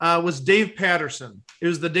person, was Dave Patterson. It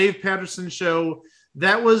was the Dave Patterson show.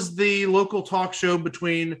 That was the local talk show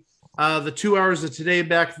between the 2 hours of Today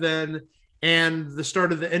back then and the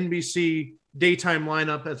start of the NBC daytime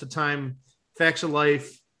lineup at the time, Facts of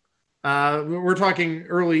Life. We're talking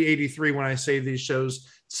early 83 when I say these shows.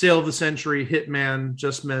 Sale of the Century, Hitman,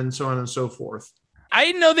 Just Men, so on and so forth. I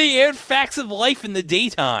didn't know they aired Facts of Life in the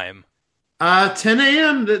daytime. 10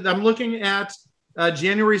 a.m. I'm looking at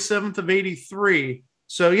January 7th of 83.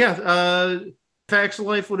 So yeah, Facts of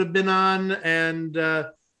Life would have been on, and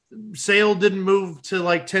Sale didn't move to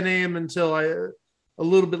like 10 a.m. until a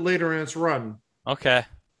little bit later in its run. Okay.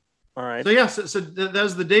 All right. So yes, so that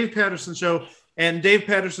was the Dave Patterson show, and Dave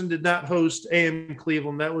Patterson did not host AM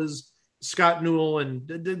Cleveland. That was Scott Newell, and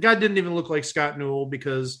the guy didn't even look like Scott Newell,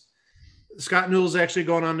 because Scott Newell's actually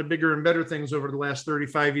gone on to bigger and better things over the last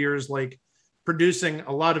 35 years, like producing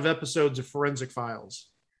a lot of episodes of Forensic Files.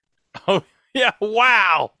 Oh yeah!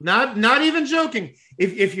 Wow. Not even joking.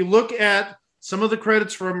 If you look at some of the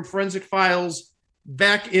credits from Forensic Files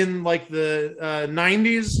back in like the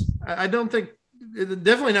 90s, I don't think,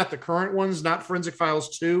 definitely not the current ones, not Forensic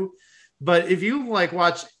Files 2, but if you like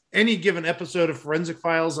watch any given episode of Forensic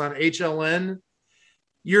Files on HLN,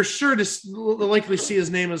 you're sure to likely see his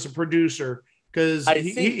name as a producer because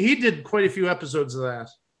he did quite a few episodes of that.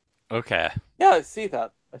 Okay. Yeah, I see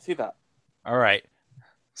that. All right.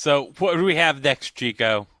 So what do we have next,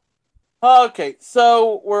 Chico? Okay,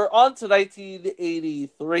 so we're on to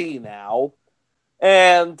 1983 now.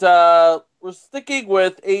 And we're sticking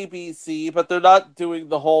with ABC, but they're not doing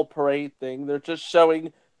the whole parade thing. They're just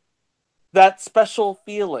showing That Special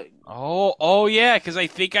Feeling. Oh yeah, because I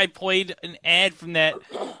think I played an ad from that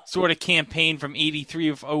sort of campaign from 83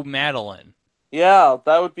 of Oh Madeline. Yeah,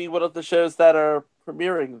 that would be one of the shows that are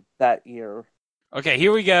premiering that year. Okay,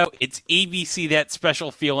 here we go. It's ABC That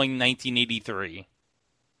Special Feeling 1983.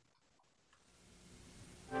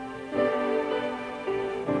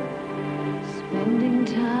 Spending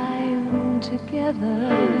time together.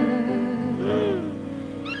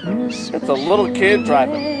 It's a little kid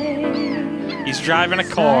driving. He's driving a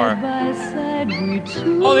car.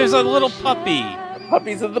 Oh, there's a little puppy. The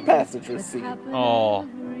puppy's in the passenger seat. Oh,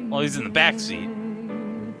 well, he's in the back seat.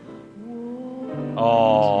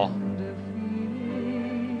 Oh.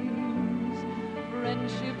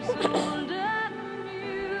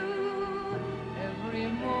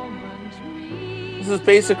 This is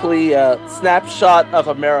basically a snapshot of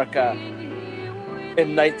America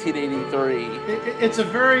in 1983. It's a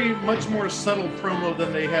very much more subtle promo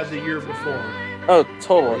than they had the year before. Oh,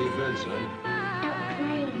 totally.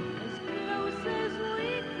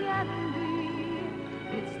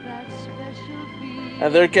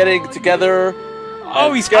 And they're getting together.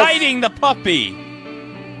 Oh, he's hiding the puppy.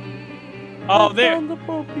 Oh, there.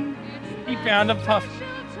 He found a puppy.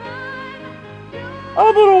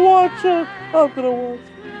 I'm gonna watch it. I'm gonna watch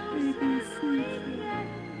ABC.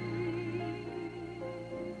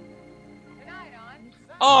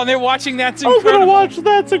 Oh, they're watching That's Incredible. I'm gonna watch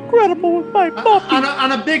That's Incredible with my puppy.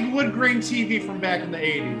 On a big wood grain TV from back in the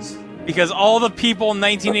 80s. Because all the people in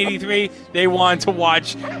 1983, they wanted to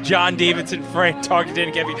watch John Davidson, Frank talking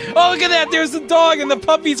to Kevin. Oh, look at that! There's a dog, and the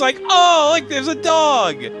puppy's like, oh, look, there's a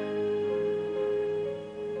dog.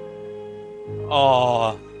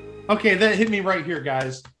 Oh. Okay, that hit me right here,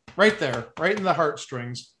 guys. Right there, right in the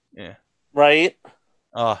heartstrings. Yeah. Right.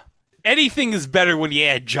 Anything is better when you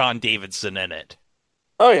add John Davidson in it.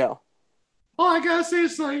 Oh yeah. Oh, I gotta say,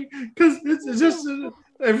 it's like because it's just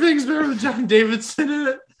everything's better with John Davidson in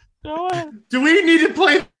it. Do we need to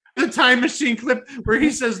play the Time Machine clip where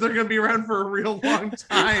he says they're going to be around for a real long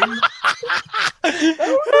time? Go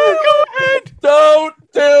ahead. Don't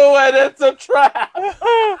do it. It's a trap.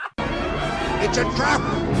 It's a trap.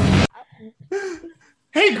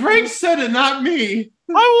 Hey, Greg said it, not me.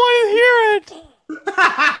 I want to hear it.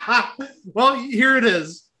 Well, here it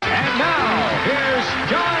is. And now, here's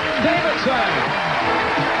John Davidson.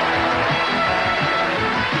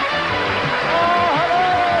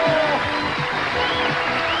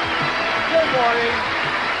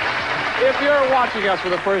 If you're watching us for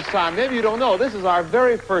the first time, maybe you don't know, this is our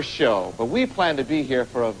very first show, but we plan to be here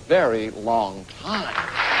for a very long time.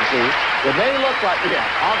 You see, it may look like,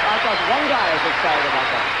 I thought one guy is excited about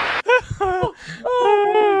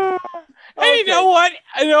that. Hey, you know what?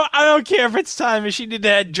 I don't care if it's Time Machine did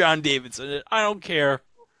have John Davidson in it. I don't care.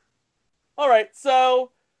 All right,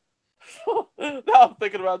 so now I'm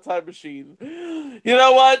thinking about Time Machine. You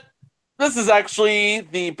know what? This is actually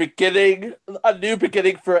the beginning, a new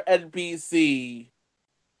beginning for NBC.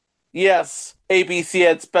 Yes, ABC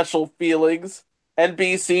had special feelings.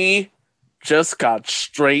 NBC just got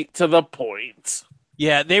straight to the point.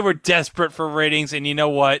 Yeah, they were desperate for ratings, and you know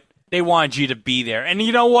what? They wanted you to be there. And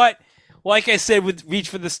you know what? Like I said with Reach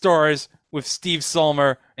for the Stars, with Steve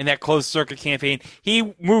Sulmer and that closed circuit campaign,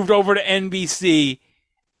 he moved over to NBC.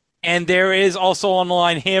 And there is also on the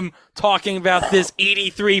line him talking about this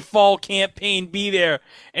 83 fall campaign, Be There.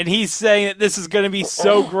 And he's saying that this is going to be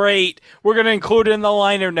so great. We're going to include it in the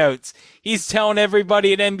liner notes. He's telling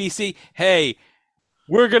everybody at NBC, hey,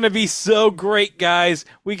 we're going to be so great, guys.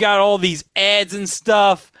 We got all these ads and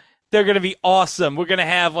stuff. They're going to be awesome. We're going to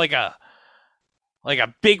have like a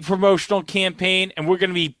big promotional campaign, and we're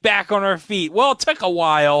going to be back on our feet. Well, it took a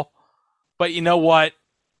while, but you know what?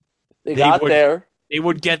 They got there. They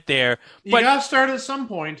would get there. You gotta start at some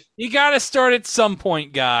point. You gotta start at some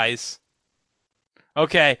point, guys.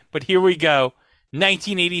 Okay, but here we go.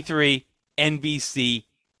 1983, NBC,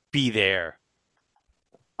 Be There.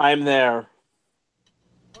 I'm there.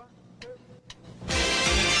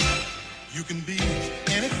 You can be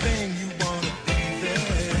anything you want to be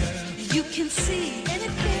there. You can see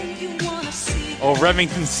anything you want to see. Oh,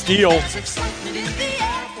 Remington Steele.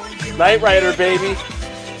 Knight Rider, baby.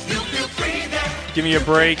 Give me a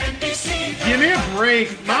break. Give me a break.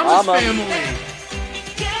 Mama's Family.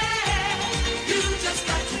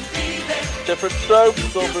 Different Strokes,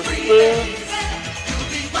 Silver Spoons,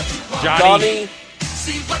 Johnny.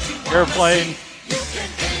 Airplane.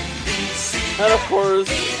 And of course,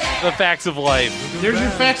 The Facts of Life. There's your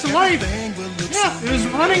Facts of Life. Yeah, it was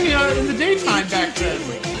running in the daytime back then.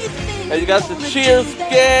 And you got the Cheers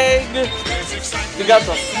gang. You got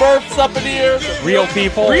the Smurfs up in here. Real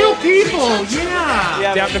People. Real People, yeah.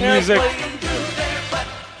 Yeah, Down to music.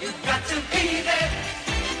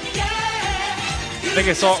 I think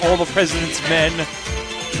I saw All the President's Men.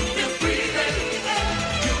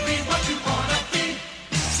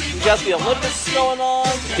 You got the Olympics going on.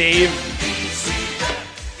 Dave.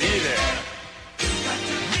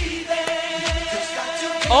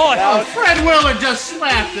 Oh, Fred Willard just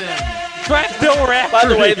slapped him. Bill Rafferty. By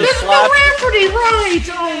the way, the This is slap. Bill Rafferty, right?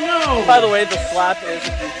 Oh no. By the way, the slap is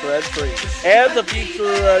a feature entry and a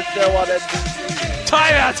feature show on NBC.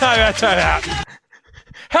 Time out.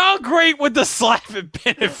 How great would the slap have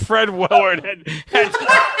been if Fred Willard had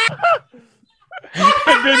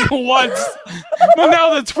been once? But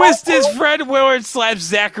now the twist is Fred Willard slaps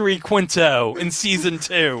Zachary Quinto in season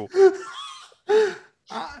 2.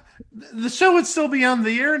 The show would still be on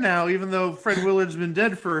the air now, even though Fred Willard's been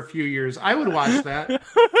dead for a few years. I would watch that.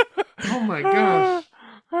 Oh my gosh.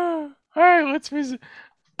 All right, let's visit.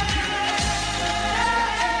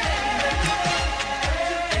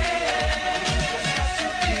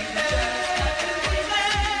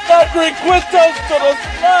 Zachary Quinto's gonna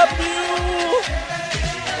slap you!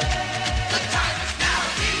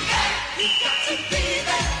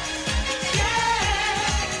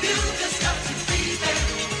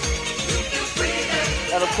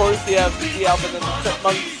 And of course, you have the Alvin and the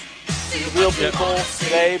Chipmunks, the Real People,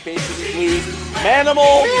 today, basically.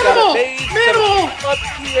 Manimal! You got a maid, Manimal! up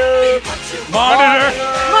here. Monitor!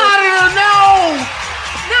 Monitor, no!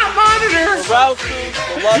 Not Monitor! The Rousers,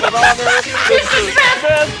 the Love and Honor, Mr.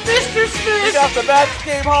 Smith! Mr. Smith! You got the Match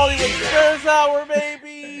Game Hollywood Squares Hour,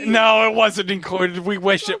 baby! No, it wasn't included. We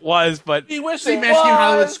wish it was, but We wish See, it Matthew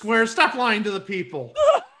Hollywood was! Square, stop lying to the people.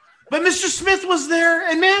 But Mr. Smith was there,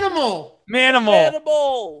 and Manimal. Manimal.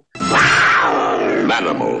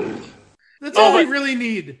 Manimal. That's all we really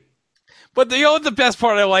need. But the best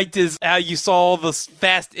part I liked is how you saw all the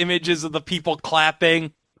fast images of the people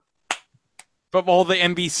clapping from all the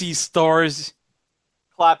NBC stars.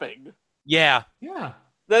 Clapping. Yeah. Yeah.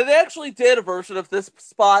 They actually did a version of this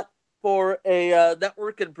spot for a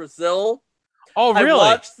network in Brazil. Oh, really? I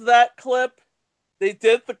watched that clip. They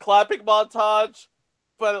did the clapping montage,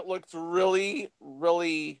 but it looks really,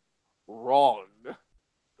 really wrong.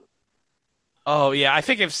 Oh, yeah. I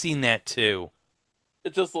think I've seen that too.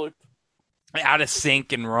 It just looked out of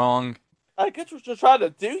sync and wrong. I get what you're trying to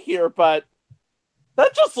do here, but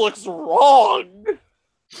that just looks wrong.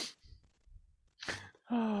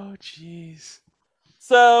 Oh, jeez.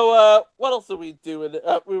 So, what else are we doing?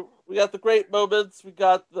 We got the great moments. We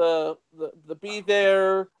got the Be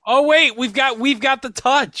There. Oh wait, we've got the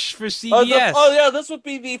touch for CBS. Oh yeah, this would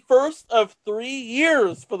be the first of 3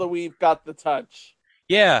 years for the We've Got the Touch.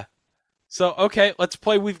 Yeah. So okay, let's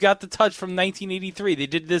play We've Got the Touch from 1983. They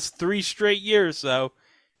did this 3 straight years, so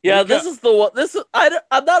yeah, this is the one.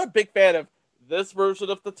 I'm not a big fan of this version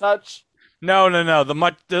of the Touch. No.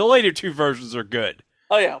 The later 2 versions are good.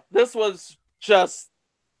 Oh yeah, this was just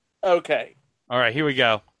okay. All right, here we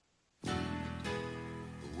go.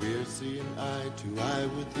 We're seeing eye to eye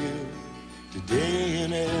with you today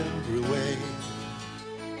in every way.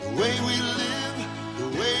 The way we live, the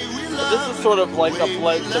way we love. This is sort of like a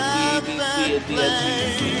blend of the ABC and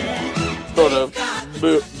the NBC sort of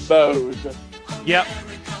mode. Yep.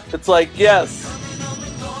 It's like, yes,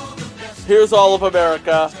 here's all of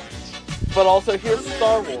America, but also here's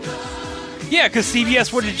Star Wars. Yeah, because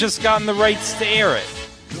CBS would have just gotten the rights to air it.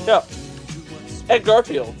 Yeah. And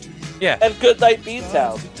Garfield. Yeah. And Goodnight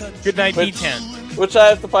B-Town. Goodnight B-Town. Which I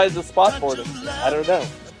have to find the spot for it. I don't know.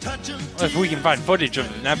 Well, if we can find footage of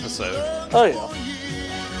an episode. Oh, yeah.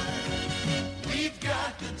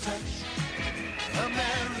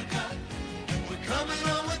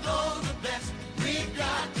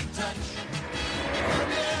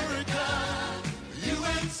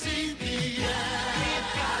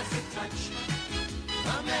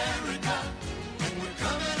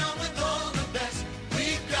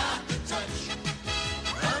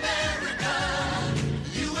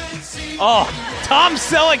 Oh, Tom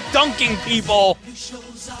Selleck dunking people.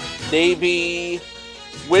 Navy,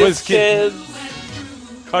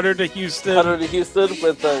 WizKids, Cutter to Houston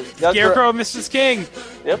with the Scarecrow, Mrs. King.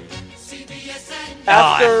 Yep.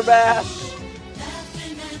 Aftermath.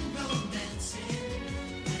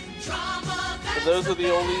 And those are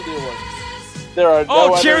the only new ones. There are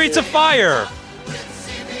no Chariots of Fire.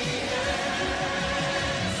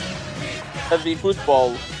 heavy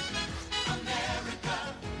football.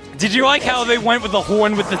 Did you like how they went with the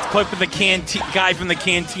horn with the clip of the guy from the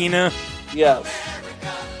cantina? Yes.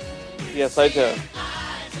 Yes, I did.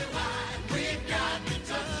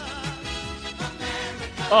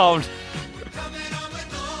 Oh.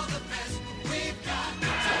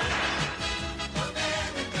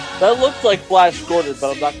 That looks like Flash Gordon,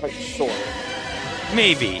 but I'm not quite sure.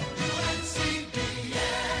 Maybe.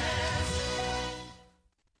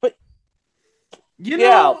 But you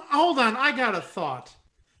know, hold on, I got a thought.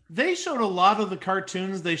 They showed a lot of the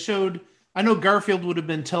cartoons. They showed, I know Garfield would have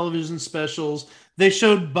been television specials. They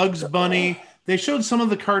showed Bugs Bunny. They showed some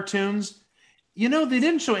of the cartoons. You know, they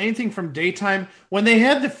didn't show anything from daytime when they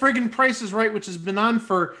had the friggin' Price is Right, which has been on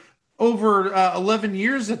for over 11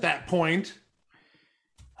 years at that point.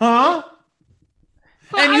 Huh?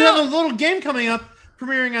 And you have a little game coming up,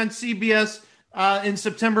 premiering on CBS in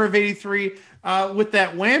September of '83 with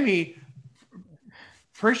that whammy.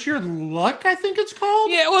 Push Your Luck, I think it's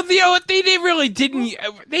called. Yeah, well, they didn't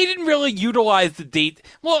really utilize the date.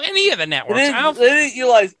 Well, any of the networks. They didn't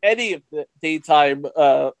utilize any of the daytime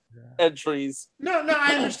entries. No,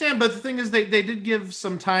 I understand, but the thing is, they did give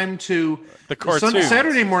some time to the cartoons.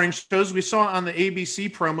 Saturday morning shows. We saw on the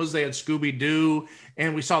ABC promos they had Scooby Doo,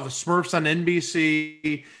 and we saw the Smurfs on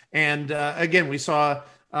NBC, and again we saw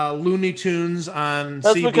Looney Tunes on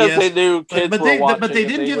That's CBS. Because they knew kids were watching. But they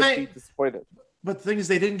didn't give any. Disappointed. But the thing is,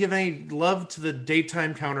 they didn't give any love to the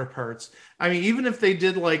daytime counterparts. I mean, even if they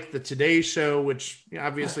did like the Today Show, which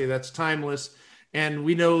obviously that's timeless, and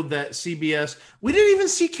we know that CBS, we didn't even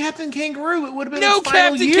see Captain Kangaroo. It would have been no its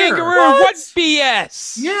final Captain year. Kangaroo. What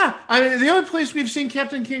BS? Yeah, I mean, the only place we've seen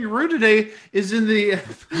Captain Kangaroo today is in the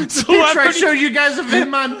picture I showed you guys of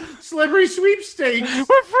him on Celebrity Sweepstakes with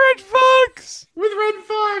Red Fox. With Red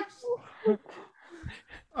Fox.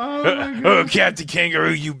 Oh my God. Oh, Captain Kangaroo,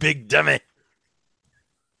 you big dummy.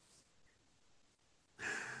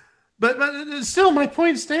 But still, my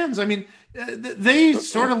point stands. I mean, they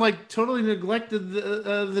sort of like totally neglected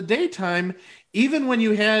the daytime, even when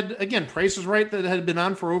you had, again, Price is Right that had been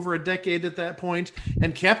on for over a decade at that point,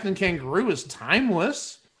 and Captain Kangaroo is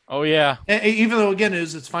timeless. Oh, yeah. Even though, again, it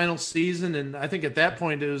was its final season, and I think at that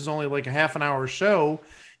point it was only like a half an hour show.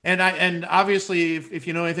 And obviously, if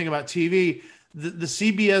you know anything about TV, the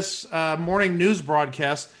CBS morning news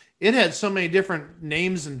broadcast, it had so many different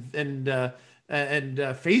names and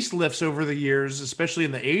facelifts over the years, especially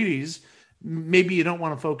in the 80s. Maybe you don't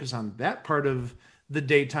want to focus on that part of the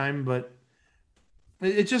daytime, but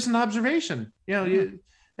it's just an observation. You know,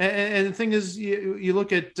 and the thing is, you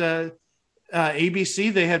look at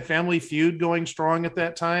ABC, they had Family Feud going strong at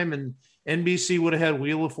that time, and NBC would have had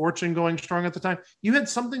Wheel of Fortune going strong at the time. You had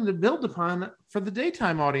something to build upon for the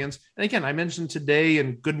daytime audience. And again, I mentioned Today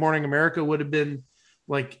and Good Morning America would have been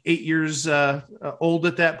like 8 years old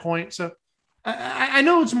at that point. So I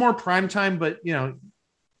know it's more prime time, but you know,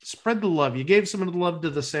 spread the love. You gave some of the love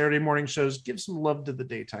to the Saturday morning shows. Give some love to the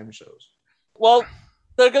daytime shows. Well,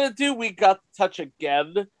 they're gonna do We Got the Touch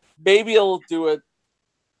again. Maybe it'll do it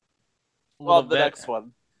on the next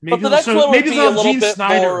one. But the next one would be a little bit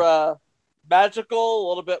more magical, a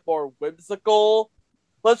little bit more whimsical.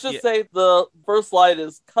 Let's just say the first line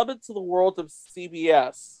is "Come into the world of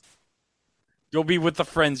CBS. You'll be with the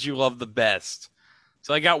friends you love the best."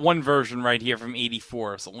 So I got one version right here from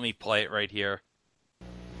 '84, so let me play it right here.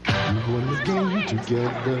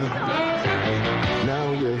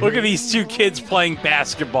 Look at these two kids playing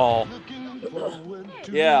basketball.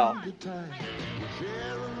 Yeah.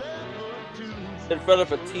 In front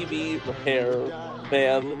of a TV repair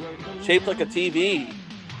van shaped like a TV.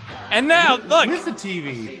 And now, look. With the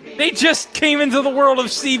TV. They just came into the world of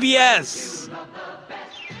CBS.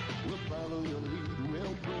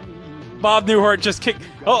 Bob Newhart just kicked.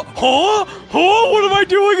 Oh, what am I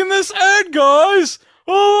doing in this ad, guys?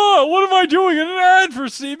 Oh, what am I doing in an ad for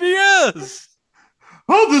CBS?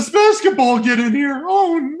 How does basketball get in here?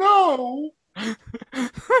 Oh, no.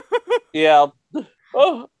 Yeah.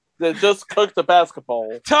 Oh, they just cooked a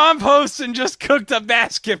basketball. Tom Poston just cooked a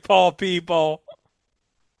basketball, people.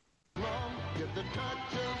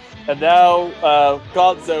 And now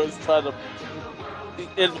Gonzo is trying to be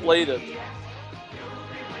inflated.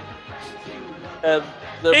 And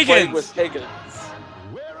they're Higgins. playing with Higgins.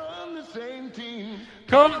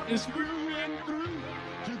 Come.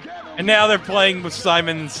 And now they're playing with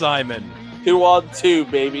Simon and Simon. 2-on-2,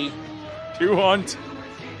 baby. 2-on-2.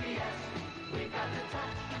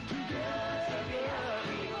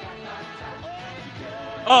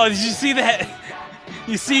 Oh, did you see that?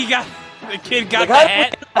 You see, the kid got the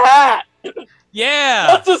hat?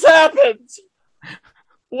 Yeah. What just happened?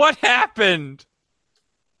 What happened?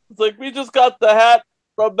 like, we just got the hat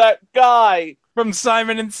from that guy. From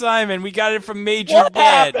Simon and Simon. We got it from Major What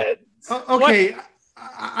Dad. happened? Okay,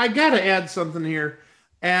 I got to add something here.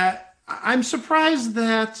 I'm surprised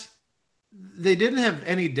that they didn't have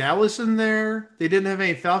any Dallas in there. They didn't have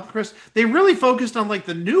any Falcon Crest. They really focused on like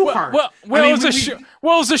the Newhart. It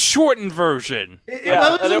was a shortened version. It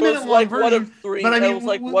was a minute-long version. One of three. But I mean, it was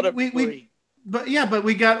like one of three. But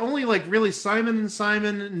we got only like really Simon and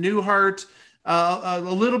Simon, Newhart, a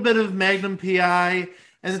little bit of Magnum PI.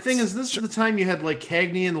 And the thing is, this is the time you had like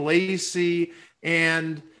Cagney and Lacey,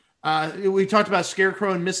 and we talked about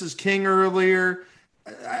Scarecrow and Mrs. King earlier.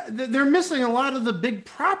 They're missing a lot of the big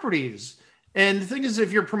properties. And the thing is,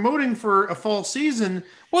 if you're promoting for a fall season,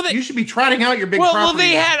 you should be trotting out your big properties. Well,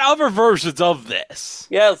 they had other versions of this.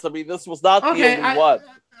 Yes, I mean, this was not the only one.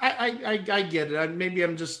 I get it. Maybe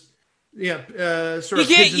I'm just sort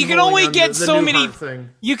of you can only get the so many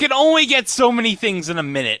thing. You can only get so many things in a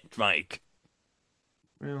minute, Mike.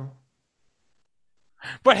 Well,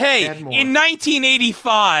 but hey, in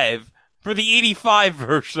 1985, for the 85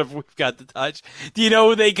 version of We've Got the Touch, do you know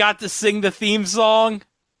who they got to sing the theme song?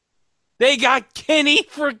 They got Kenny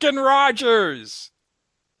frickin' Rogers.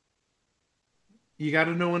 You got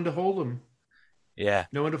to know when to hold them. Yeah.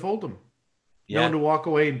 Know when to fold them. Yeah. Know when to walk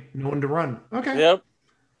away. Know when to run. Okay. Yep.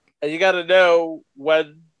 And you got to know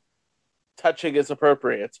when touching is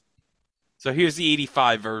appropriate. So here's the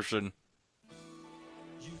 85 version.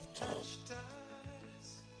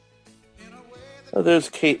 Oh, there's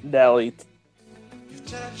Kate and Allie. You've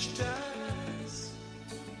touched us,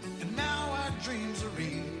 and now our dreams are real.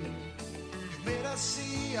 You've made us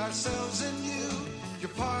see ourselves in you. You're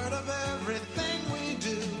part of everything we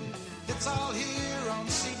do. It's all here on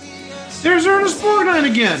CBS. There's Ernest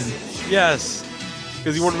Borgnine again. Yes,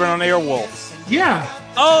 because he would have been on Airwolf. Yeah.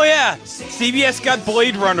 Oh, yeah. CBS got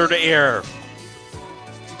Blade Runner to air.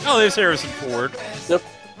 Oh, there's Harrison Ford. Yep.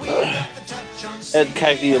 And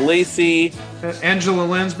Cagney and Lacey. Angela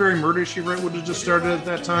Lansbury, Murder, She Wrote would have just started at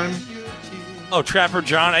that time. Oh, Trapper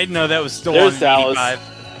John. I didn't know that was still There's on Dallas.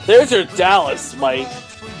 85. There's your Dallas, Mike.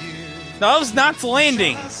 No, that was Knots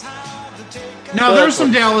Landing. No, there's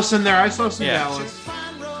some Dallas in there. I saw some Dallas.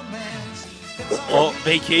 Well,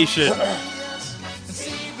 Vacation.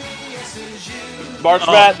 March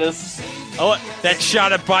Madness. Oh, that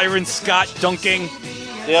shot of Byron Scott dunking.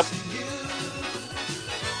 Yep.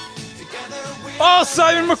 Oh,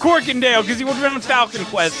 Simon McCorkindale, because he would have been on Falcon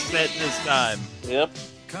Quest at this time. Yep.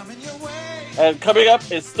 And coming up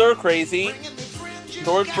is Stir Crazy,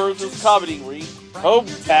 George Burns' Comedy Week,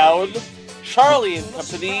 Hometown, Charlie and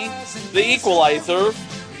Company, The Equalizer,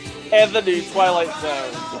 and the new Twilight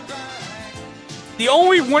Zone. The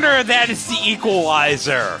only winner of that is The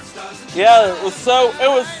Equalizer. Yeah, it was so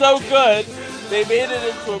good. They made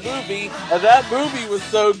it into a movie, and that movie was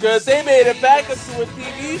so good, they made it back into a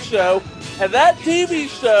TV show, and that TV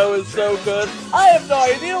show is so good, I have no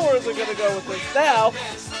idea where they're going to go with this now.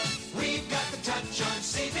 We've got the touch on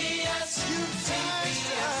CBS.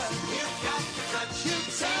 You've got the touch on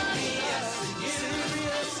CBS.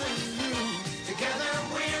 Together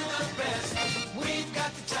we're the best. We've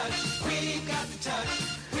got the touch. We've got the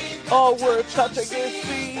touch. All we're touching is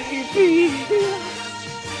CBS.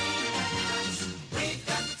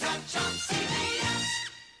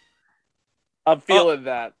 I'm feeling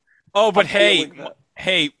that. Oh, but hey,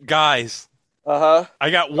 guys. Uh-huh.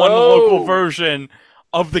 I got one local version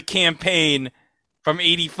of the campaign from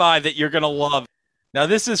 85 that you're going to love. Now,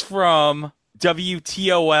 this is from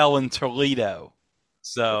WTOL in Toledo.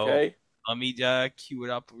 So, let me cue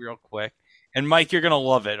it up real quick. And, Mike, you're going to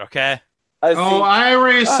love it, okay? I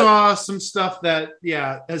already saw some stuff that,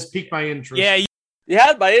 has piqued my interest. Yeah. You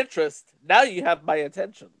had my interest. Now you have my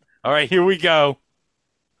attention. All right, here we go.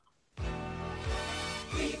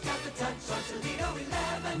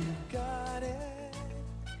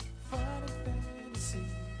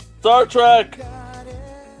 Star Trek.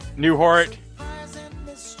 Newhart.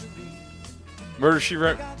 Murder, She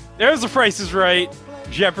Wrote. There's The Price is Right.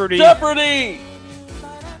 Jeopardy. Jeopardy!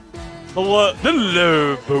 The Love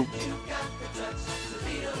Boat.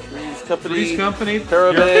 Three's Company.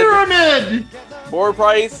 Pyramid. More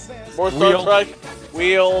Price. More Star Trek.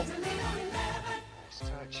 Wheel.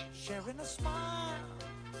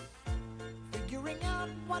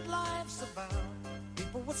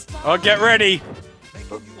 Oh, get ready.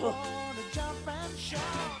 Gene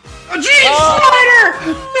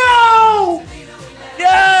Snyder! No!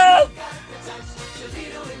 Yes!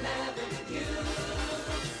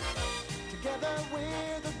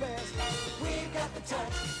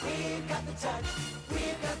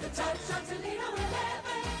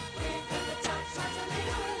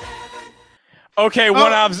 Okay,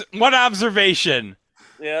 one observation.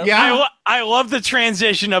 Yeah. I love the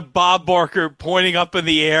transition of Bob Barker pointing up in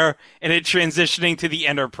the air and it transitioning to the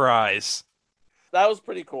Enterprise. That was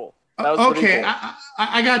pretty cool. Okay,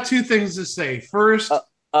 I got two things to say. First,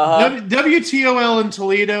 WTOL in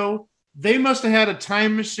Toledo, they must have had a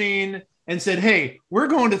time machine and said, hey, we're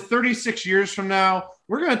going to 36 years from now.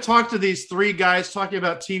 We're going to talk to these three guys talking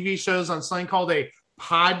about TV shows on something called a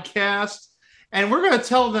podcast. And we're going to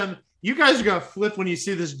tell them, you guys are going to flip when you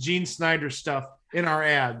see this Gene Snyder stuff in our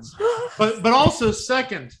ads. But also,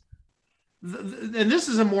 second, and this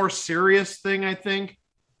is a more serious thing, I think,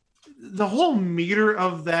 the whole meter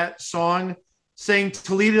of that song saying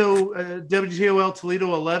Toledo, WTOL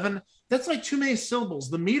Toledo 11, that's like too many syllables.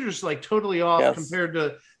 The meter's like totally off compared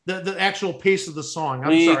to the actual pace of the song.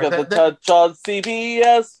 I'm sorry. Got the touch on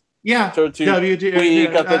CBS. Yeah. We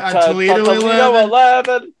got the touch Toledo on Toledo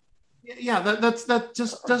 11. Yeah, that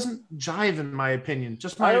just doesn't jive in my opinion.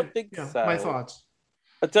 Just my, I don't think so. My thoughts.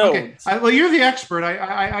 I don't. Okay. Well, you're the expert.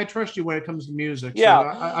 I trust you when it comes to music. Yeah.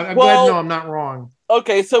 So I'm glad to know I'm not wrong.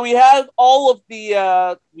 Okay, so we had all of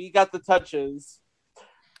the we got the touches.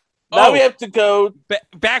 Now we have to go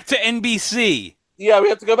back to NBC. Yeah, we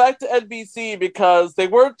have to go back to NBC because they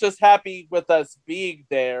weren't just happy with us being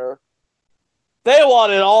there. They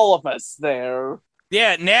wanted all of us there.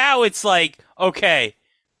 Yeah, now it's like, okay,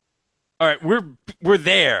 all right, we're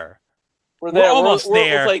there. We're there. We're almost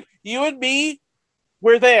there. It's like you and me,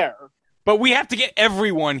 we're there. But we have to get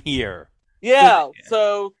everyone here. Yeah,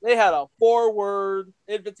 so they had a 4-word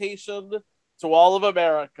invitation to all of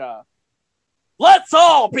America. Let's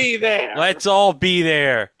all be there. Let's all be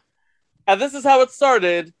there. And this is how it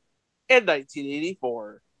started in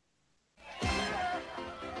 1984.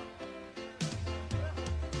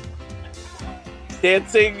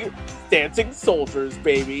 Dancing soldiers,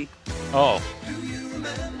 baby. Oh.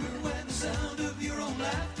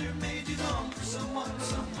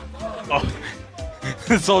 Oh.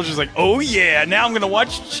 The soldier's like, oh yeah, now I'm gonna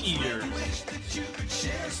watch Cheaters.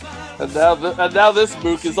 And now this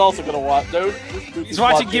mook is also gonna watch. No, he's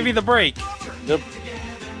watching Give Me the Break. Yep.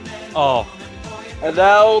 Oh. And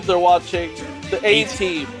now they're watching the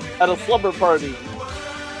A-Team at a slumber party.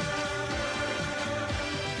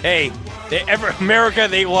 Hey, America,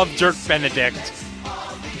 they love Dirk Benedict.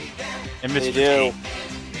 And Mr. They do.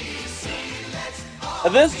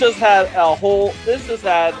 And this just had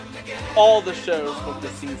all the shows from the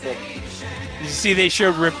season. Did you see they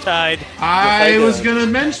showed Riptide? I was going to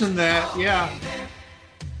mention that, yeah.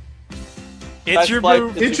 It's your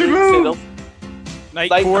move. Night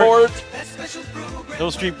Court.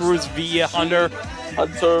 Hill Street Brews via Hunter,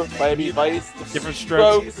 Miami Vice. Different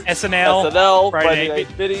Strokes. SNL. Friday Night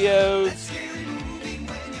Videos.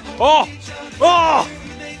 Oh!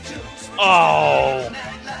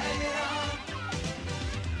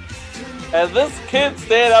 And this kid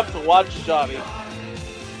stayed up to watch Johnny.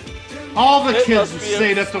 All the kids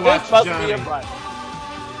stayed up to watch Johnny. This must be a Friday.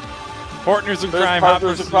 Partners in Crime, Hot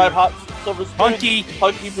Silver Spoon,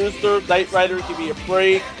 Punky Brewster, Knight Rider, Give Me a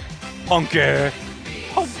Break. Punker.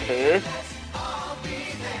 Oh,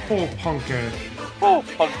 Punker. Oh,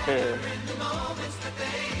 Punker.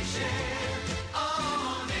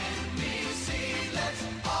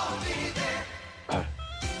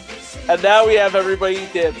 And now we have everybody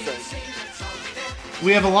dancing.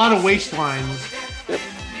 We have a lot of waistlines. Yep.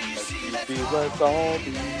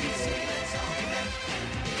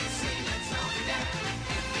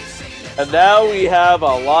 And now we have a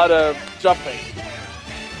lot of jumping.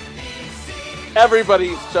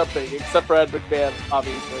 Everybody's jumping except for Ed McMahon,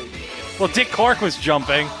 obviously. Well, Dick Clark was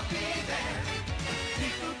jumping.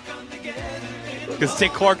 Because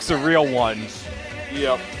Dick Clark's the real one.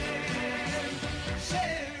 Yep.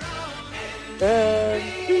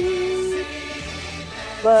 And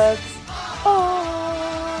let's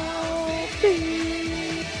all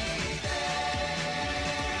be.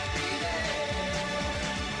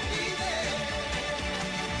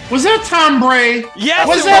 Was that Tom Bray? Yes,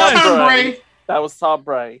 was that Tom Bray? That was Tom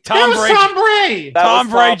Bray. Tom Bray. Tom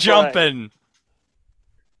Bray jumping.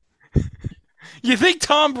 You think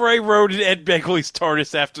Tom Bray rode in Ed Begley's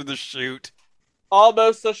TARDIS after the shoot?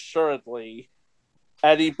 Almost assuredly.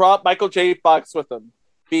 And he brought Michael J. Fox with him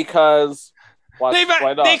because why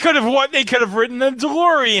not? They could have ridden the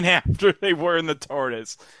DeLorean after they were in the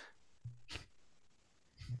TARDIS.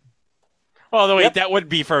 Although wait, that would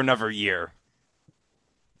be for another year.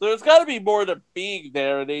 There's got to be more to being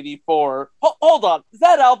there in '84. Hold on, is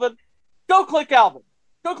that Alvin? Go click Alvin.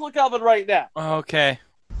 Go click Alvin right now. Okay.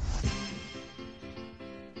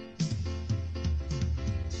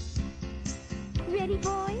 Ready,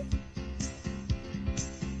 boys?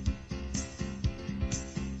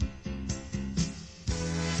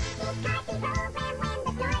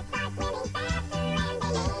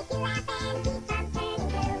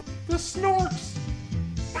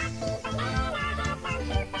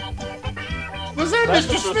 Was that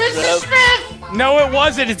Mr. Smith? Mr. Smith? No, it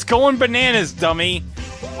wasn't. It's Going Bananas, dummy.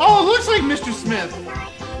 Oh, it looks like Mr. Smith.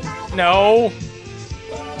 No.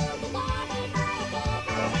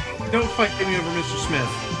 Don't fight me over Mr. Smith.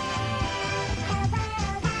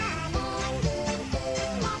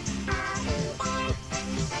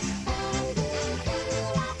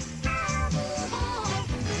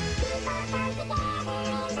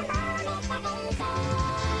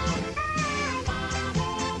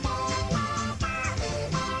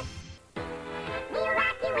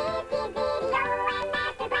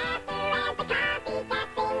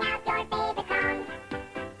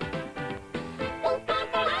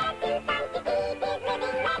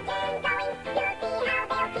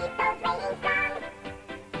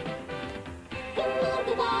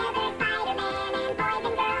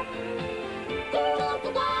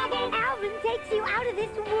 Alvin takes you out of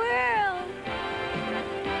this world.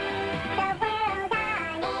 The world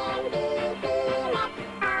on NBC, let's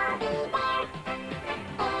all be there. NBC,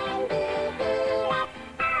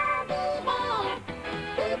 let's all be there.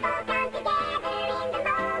 People come together in the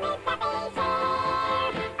moments that they share.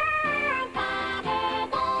 On Saturday, let's all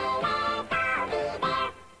be there.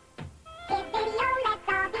 Kid Video, let's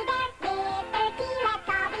all be there. Liberty, let's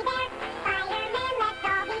all be there. Fireman, let's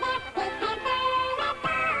all be there. Pink Panther, let's all be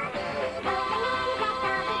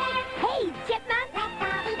there. Hey, Chipmunk, let's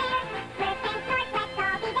all be there. Rick and Short, let's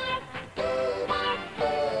all be there. Be there, NBC, let's all be there.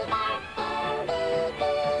 Saturday, let's all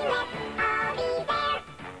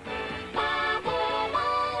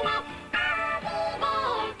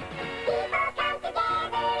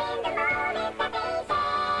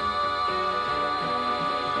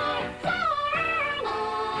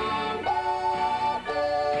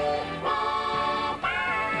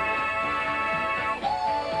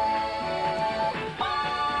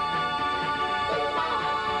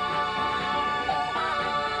there.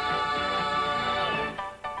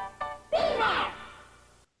 People come together in the moments that they share.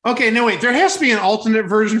 Okay, no, wait. There has to be an alternate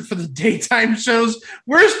version for the daytime shows.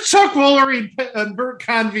 Where's Chuck Woolery and Bert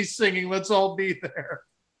Convy singing Let's All Be There?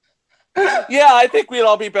 Yeah, I think we'd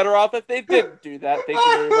all be better off if they didn't do that. Thank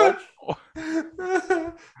you very much.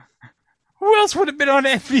 Who else would have been on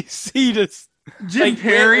NBC to Jim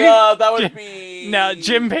Perry? That would be... No,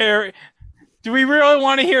 Jim Perry. Do we really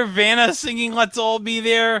want to hear Vanna singing Let's All Be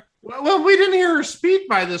There? Well, we didn't hear her speak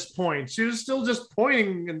by this point. She was still just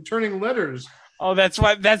pointing and turning letters. Oh, that's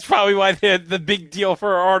probably why the big deal for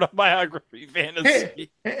her autobiography, Vanna.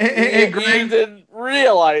 Hey, Greg. You didn't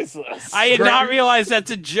realize this. I had not realized that's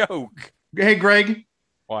a joke. Hey, Greg.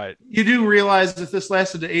 What? You do realize if this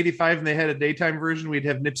lasted to 85 and they had a daytime version, we'd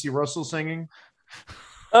have Nipsey Russell singing?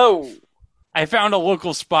 Oh. I found a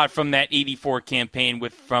local spot from that 84 campaign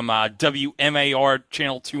from WMAR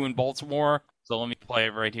Channel 2 in Baltimore. So let me play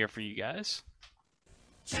it right here for you guys.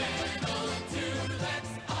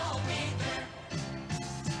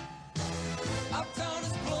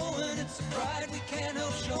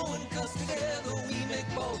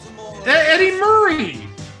 Eddie Murray.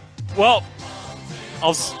 Well,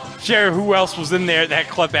 I'll share who else was in there, that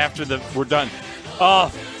clip after we're done.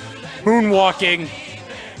 Moonwalking.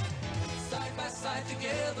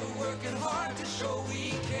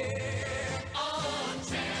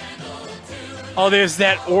 Oh, there's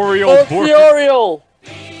that Oriole. Oh, the Oriole.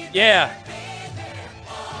 Yeah.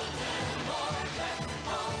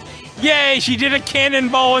 Yay, she did a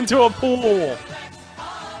cannonball into a pool.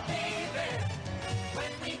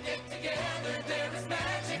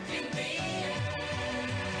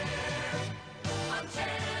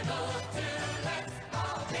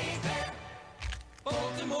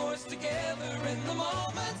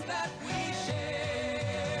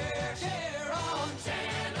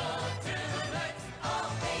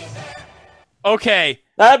 Okay.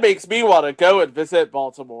 That makes me want to go and visit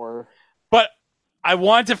Baltimore. But I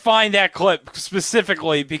want to find that clip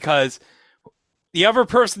specifically because the other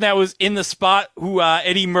person that was in the spot who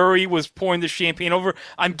Eddie Murray was pouring the champagne over,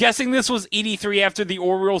 I'm guessing this was 83 after the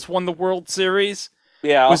Orioles won the World Series.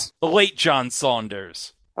 Yeah. Was the late John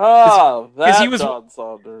Saunders. Oh, that's John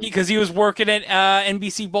Saunders. Because he was working at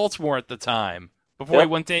NBC Baltimore at the time before he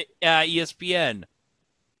went to ESPN.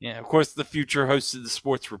 Yeah, of course, the future host of the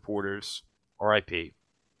Sports Reporters. R.I.P.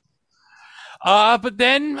 But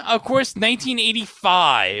then, of course,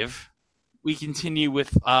 1985, we continue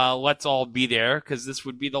with Let's All Be There, because this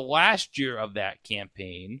would be the last year of that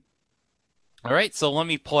campaign. All right, so let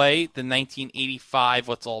me play the 1985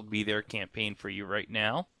 Let's All Be There campaign for you right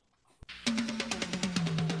now.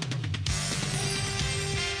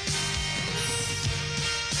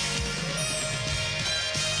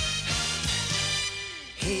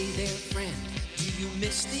 Hey there, friend, do you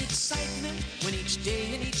miss the excitement when each Each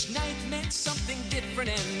day and each night meant something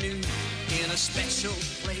different and new. In a special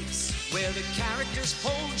place where the characters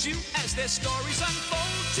hold you as their stories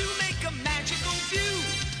unfold to make a magical view.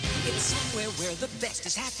 It's somewhere where the best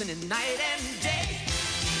is happening night and day.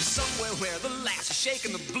 Somewhere where the laughs are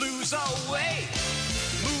shaking the blues away.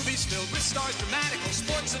 Movies filled with stars, dramatical,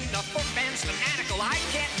 sports enough for fans fanatical. I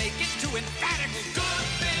can't make it too emphatical. Good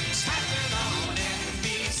things happen on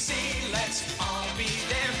NBC. Let's all be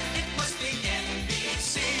there. It must be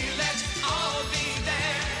NBC. Let's all be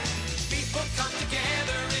there. People come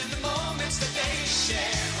together in the moments that they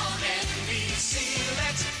share on NBC.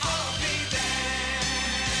 Let's all be there.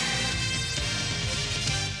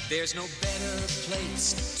 There's no better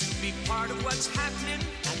place to be part of what's happening,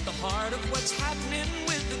 at the heart of what's happening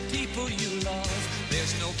with the people you love.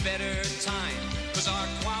 There's no better time, cause our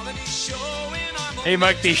quality's showing our Hey,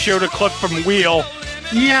 Mike, they showed a clip from Wheel.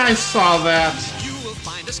 Yeah, I saw that. You will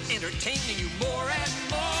find us entertaining you more and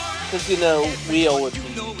more. Because, you know, Wheel would be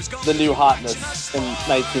the new hotness in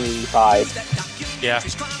 1985. Yeah.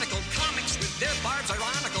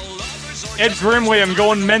 Ed Grimley, I'm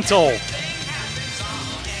going mental.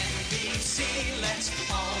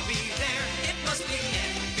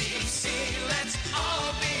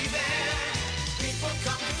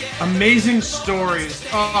 Amazing stories.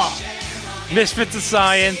 Oh. Misfits of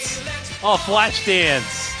Science. Oh,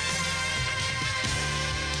 Flashdance.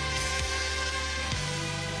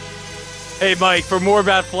 Hey, Mike, for more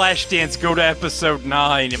about Flashdance, go to episode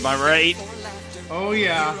 9. Am I right? Oh,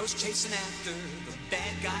 yeah. Is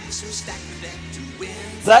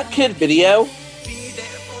that Kid Video?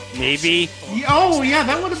 Maybe. Oh, yeah,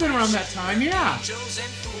 that would have been around that time, yeah.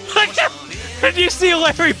 Did you see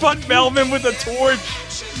Larry Bud Melman with a torch?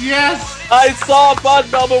 Yes. I saw Bud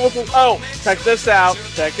Melman with a... Oh, check this out.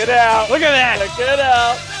 Check it out. Look at that. Check it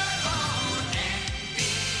out.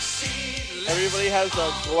 Everybody has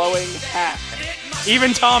a glowing hat.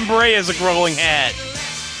 Even Tom Bray has a glowing hat.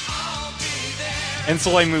 And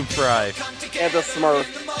Soleil Moon Frye. And a Smurf.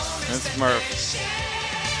 And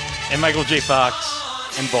Smurf. And Michael J.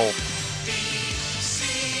 Fox. And Bolt.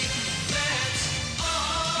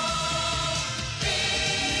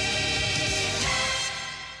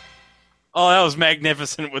 Oh, that was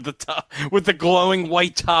magnificent with the glowing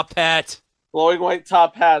white top hat. Glowing white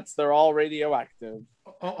top hats, they're all radioactive.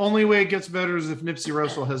 Only way it gets better is if Nipsey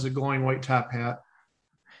Russell has a glowing white top hat.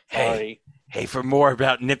 Hey, for more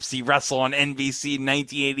about Nipsey Russell on NBC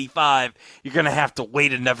 1985, you're going to have to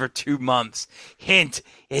wait another 2 months. Hint,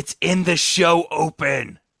 it's in the show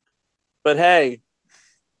open. But hey,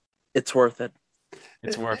 it's worth it.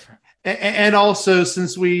 It's worth it. And also,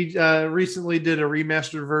 since we recently did a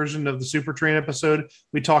remastered version of the Supertrain episode,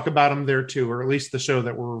 we talk about them there too, or at least the show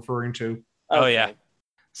that we're referring to. Oh, yeah.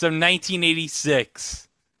 So 1986,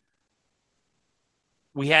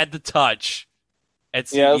 we had the touch at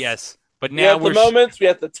CBS, Yes. but We now have the moments, we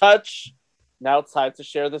have the touch. Now it's time to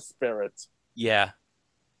share the spirit. Yeah.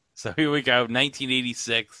 So here we go,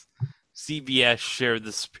 1986, CBS shared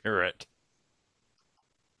the spirit.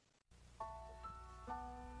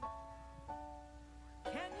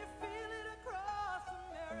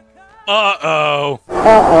 Uh-oh.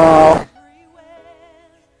 Uh-oh.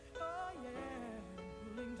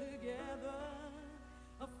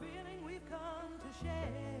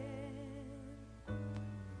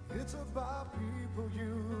 It's about people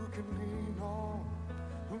you can lean on,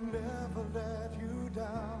 who never let you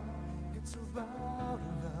down. It's about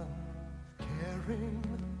love, caring,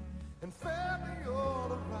 and family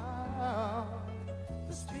all around.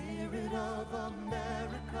 The spirit of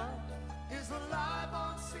America is alive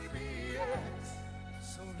on CBS,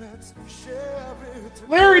 so let's share it.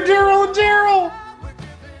 Larry, Daryl, and Daryl!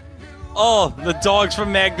 Oh, the dogs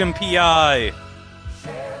from Magnum P.I.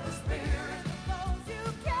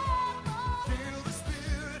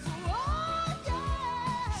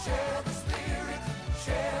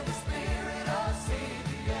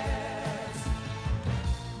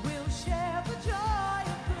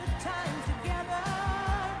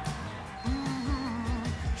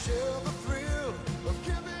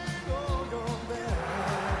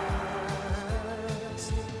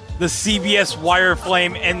 The CBS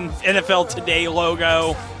Wireframe and NFL Today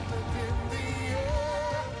logo.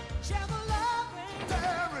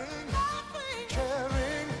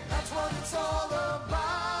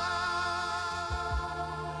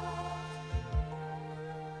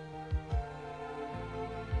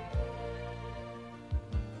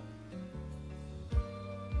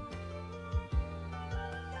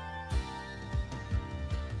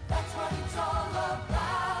 That's what it's all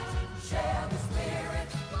about. Share the spirit.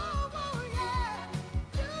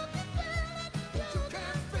 You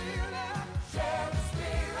can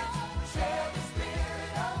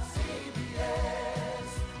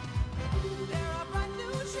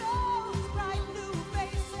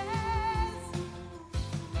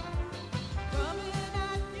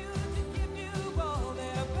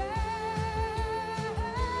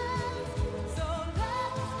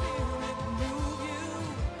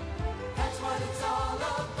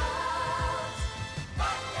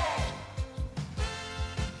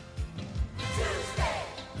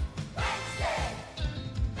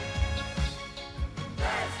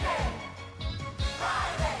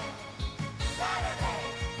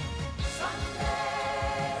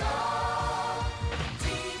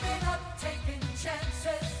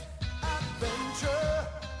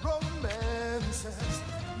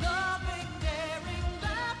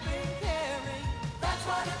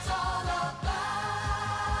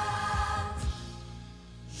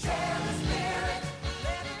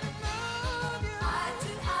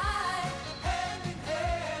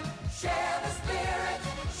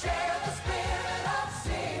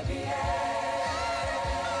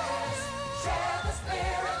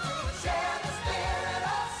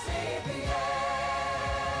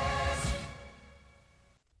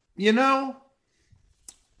You know,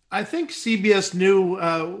 I think CBS knew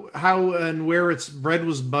how and where its bread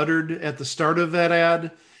was buttered at the start of that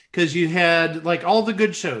ad, because you had like all the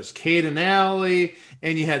good shows, Kate and Allie,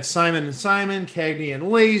 and you had Simon and Simon, Cagney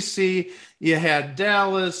and Lacey, you had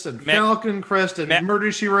Dallas and Falcon Crest and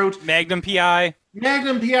Murder, She Wrote, Magnum PI.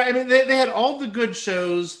 I mean, they had all the good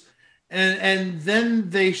shows, and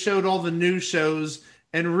then they showed all the new shows,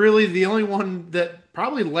 and really the only one that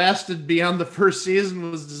probably lasted beyond the first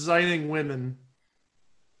season was Designing Women.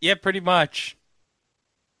 Yeah, pretty much.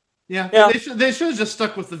 Yeah. They should have just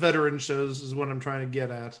stuck with the veteran shows is what I'm trying to get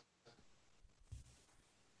at.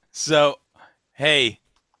 So, hey,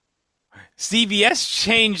 CBS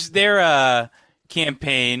changed their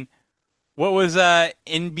campaign. What was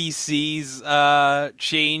NBC's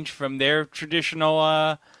change from their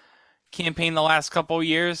traditional campaign the last couple of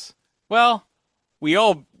years? Well, we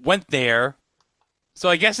all went there. So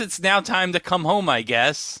I guess it's now time to come home, I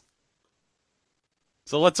guess.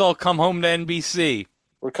 So let's all come home to NBC.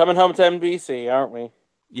 We're coming home to NBC, aren't we?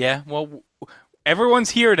 Yeah, well,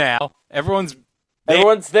 everyone's here now. Everyone's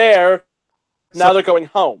there. Now they're going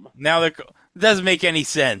home. Now it doesn't make any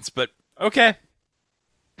sense, but okay.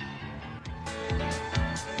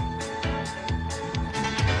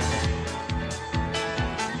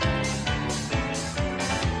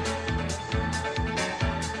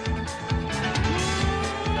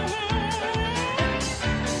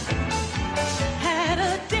 Had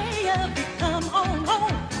a day of it come on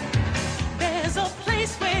home. There's a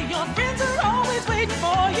place where your friends are always waiting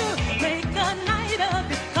for you. Make a night of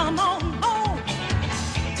it, come on home.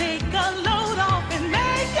 Take a load off and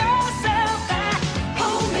make yourself back.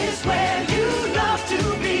 Home is where you love to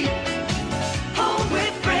be. Home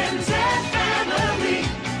with friends and family.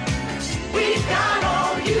 We've got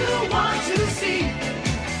all you want to see.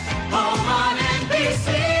 Home on NBC.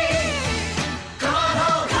 Come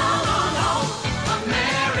on home,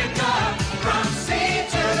 America, from sea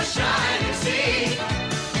to shining sea.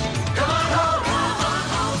 Come on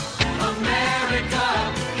home, America,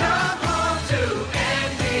 come home to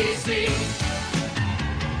NBC.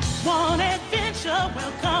 Want adventure?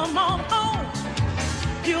 Well, come on home.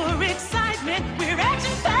 Pure excitement, we're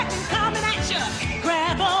action-packed and coming at you.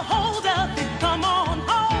 Grab a hold of it, come on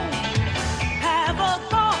home. Have a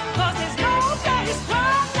ball, 'cause there's no place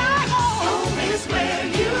quite like home. Home is where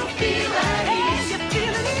you feel at ease. You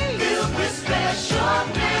feel at ease. Filled with special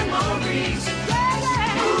memories.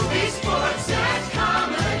 Movies, sports, and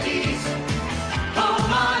comedies.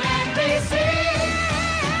 Home on NBC.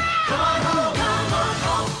 Come on home,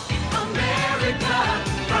 America,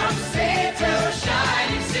 from sea to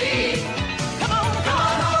shining sea. Come on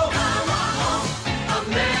home,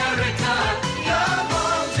 America, come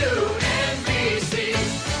home to NBC.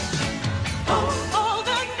 All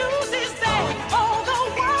the news is there, all the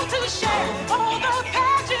world to share, all the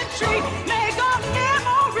pageantry, make a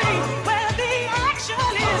memory where the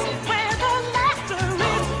action is, where the laughter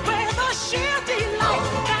is, where the sheer delight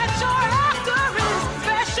that you're after is.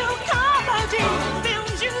 Special comedy,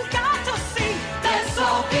 films you got to see. Let's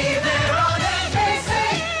all be there on NBC.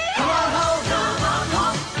 Come on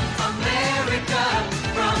home, America,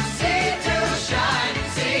 from sea to shining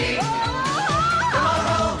sea. Come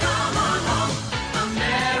on home,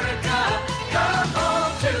 America, come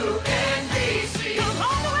home to NBC. Come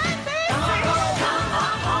on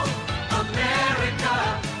home, America,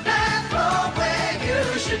 that's home where you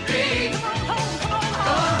should be. Come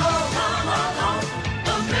on home,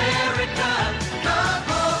 America, come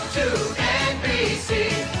home to NBC.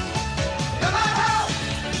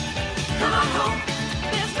 Come on home,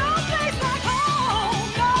 there's no place like home,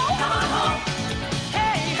 no. Come on home,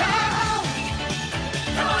 hey, come home.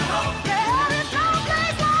 Come on home, there is no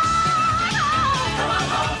place like home. Come on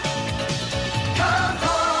home, come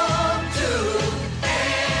home to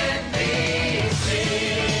NBC.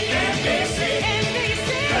 NBC,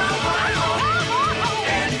 come on home,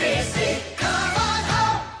 NBC, come on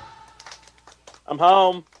home. I'm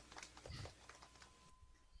home.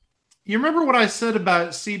 You remember what I said about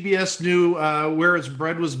CBS knew where its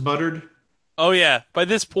bread was buttered? Oh yeah, by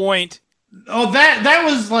this point, that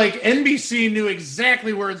was like NBC knew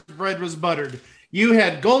exactly where its bread was buttered. You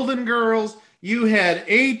had Golden Girls, you had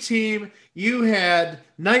A-Team, you had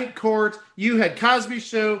Night Court, you had Cosby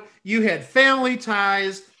Show, you had Family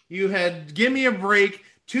Ties, you had Gimme a Break,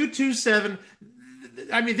 227.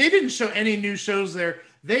 I mean, they didn't show any new shows there.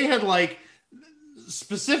 They had like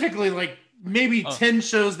specifically like maybe 10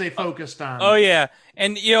 shows they focused on. oh yeah,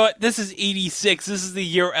 and you know what? This is '86. This is the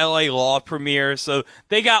year LA Law premiere, so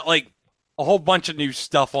they got like a whole bunch of new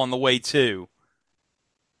stuff on the way too.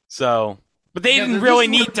 So, but they didn't really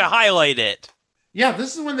need to highlight it. Yeah,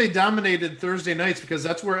 this is when they dominated Thursday nights because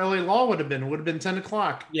that's where LA Law would have been. It would have been 10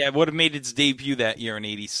 o'clock. Yeah, it would have made its debut that year in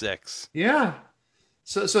 '86. Yeah.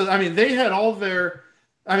 So I mean, they had all their...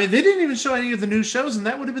 I mean, they didn't even show any of the new shows, and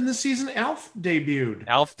that would have been the season Alf debuted.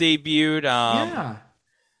 Yeah.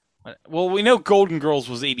 Well, we know Golden Girls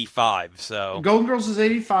was 85, so... Golden Girls was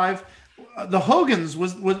 85. The Hogans,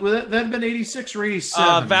 would that have been 86 or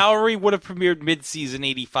 87? Valerie would have premiered mid-season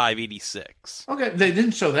 85, 86. Okay, they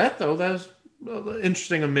didn't show that, though. That was an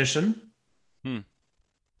interesting omission.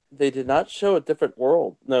 They did not show A Different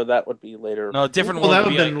World. No, that would be later. No, A Different World that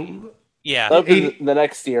would would be have been... Yeah. That would be the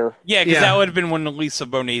next year. Yeah, because that would have been when Lisa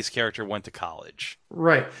Bonet's character went to college.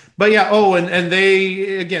 Right. But yeah, and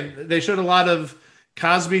they showed a lot of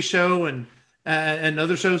Cosby Show and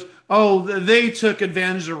other shows. Oh, they took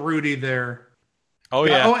advantage of Rudy there. Oh,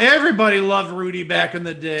 yeah. Oh, everybody loved Rudy back in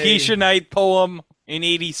the day. Keisha Knight poem in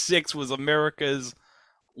 86 was America's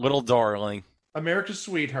little darling. America's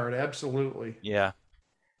sweetheart, absolutely. Yeah.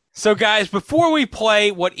 So, guys, before we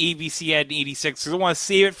play what ABC had in 86, because I want to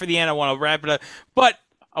save it for the end, I want to wrap it up, but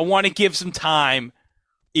I want to give some time,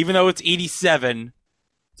 even though it's 87,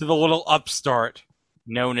 to the little upstart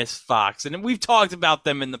known as Fox. And we've talked about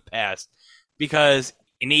them in the past, because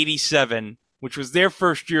in 87, which was their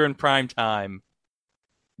first year in prime time,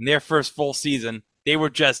 in their first full season, they were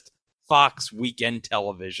just Fox weekend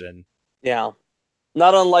television. Yeah.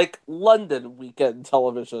 Not unlike London weekend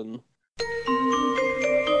television.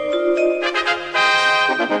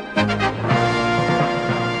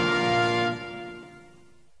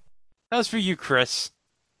 That was for you, Chris.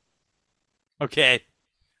 Okay.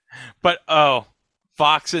 But,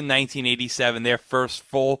 Fox in 1987, their first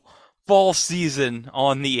full season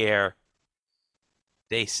on the air.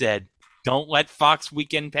 They said, don't let Fox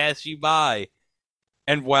weekend pass you by.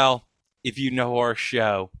 And, well, if you know our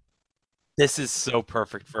show, this is so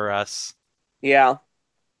perfect for us. Yeah.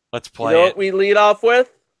 Let's play You know it. what we lead off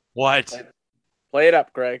with? What? Play it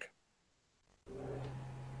up, Greg.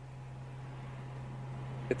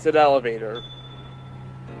 It's an elevator.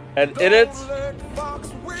 And in it,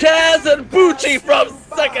 Chaz and Bucci from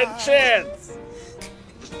Second Chance.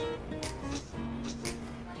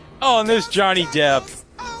 Oh, and there's Johnny Depp.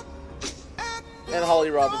 And Holly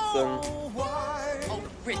Robinson. Oh,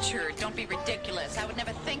 Richard, don't be ridiculous. I would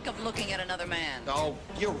never think of looking at another man. Oh,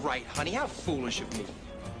 you're right, honey. How foolish of me.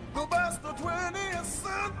 The best of 20th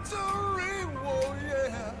century, whoa,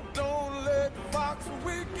 yeah. Don't let Fox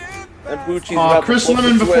weekend. And Bucci's about Chris to flip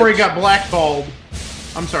Lemon the before he switch. got blackballed.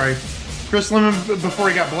 I'm sorry. Chris Lemon before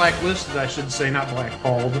he got blacklisted, I should say, not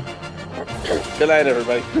blackballed. Good night,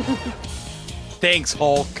 everybody. Thanks,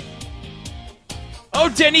 Hulk. Oh,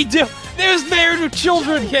 Denny Dill. There's Married with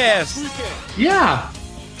Children cast. Yeah.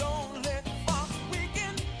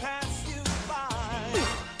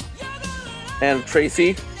 And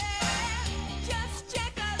Tracy.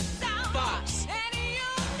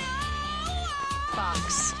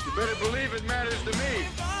 Fox. You better believe it matters to me.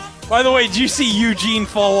 By the way, did you see Eugene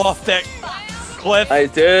fall off that cliff? I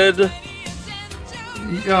did.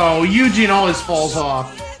 Oh, Eugene always falls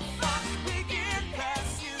off.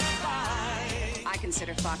 I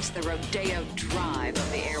consider Fox the Rodeo Drive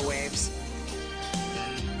of the airwaves.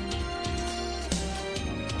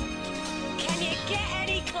 Can you get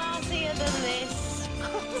any classier than this?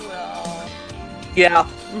 No. Yeah.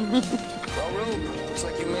 Well, Rube, looks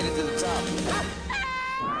like you made it to the top.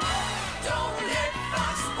 Don't let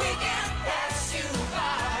Fox weekend pass you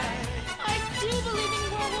by. I do believe in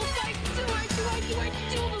werewolves. I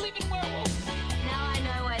do believe in werewolves. Now I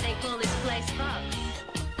know why they call this place Fox.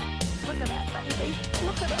 Look at that, baby.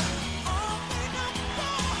 Look at that.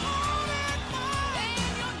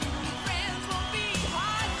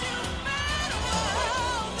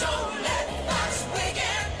 Don't let Fox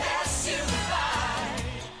weekend pass you by.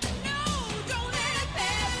 No, don't let it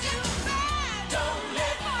pass you by. Don't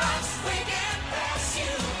let Fox weekend pass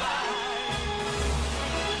you by.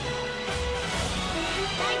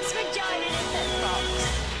 Thanks for joining us at Fox.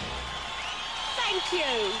 Thank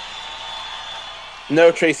you.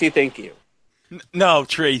 No, Tracy, thank you. No,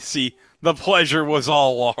 Tracy. The pleasure was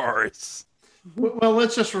all ours. Well,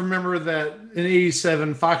 let's just remember that in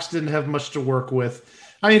 87, Fox didn't have much to work with.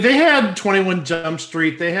 I mean, they had 21 Jump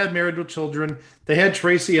Street. They had Married with Children. They had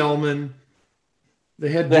Tracy Ullman. They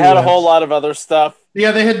had a whole lot of other stuff.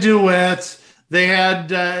 Yeah, they had duets. They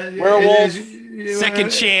had Werewolf.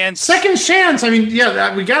 Second Chance. Second Chance. I mean,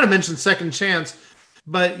 yeah, we got to mention Second Chance.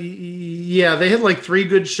 But yeah, they had like 3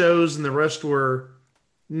 good shows, and the rest were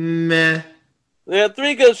meh. They had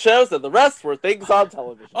 3 good shows, and the rest were things on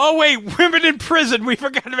television. Oh, wait, Women in Prison. We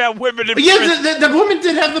forgot about Women in Yeah, Prison. the woman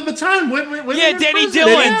did have the baton. Women Yeah, in Denny prison.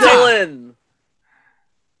 Dillon. Denny Dillon.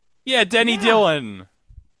 Yeah, Denny Dillon.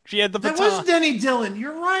 She had the That baton. was Denny Dillon.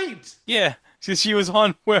 You're right. Yeah, she was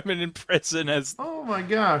on Women in Prison as. Oh my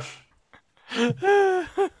gosh.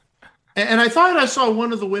 And I thought I saw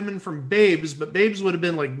one of the women from Babes, but Babes would have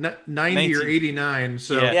been like 90 or 89.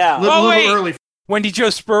 So Yeah. a little early. Wendy Jo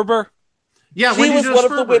Sperber? Yeah, she Wendy was Jo one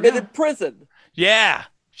of the Sperber, women yeah. in prison. Yeah,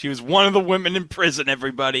 she was one of the women in prison,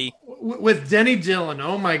 everybody. With Denny Dillon.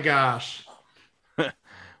 Oh my gosh.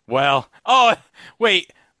 Well, oh,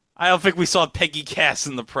 wait. I don't think we saw Peggy Cass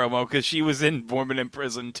in the promo because she was in Women in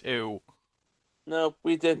Prison too. No,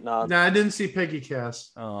 we did not. No, I didn't see Peggy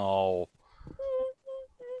Cass. Oh.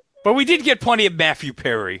 But we did get plenty of Matthew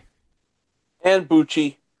Perry. And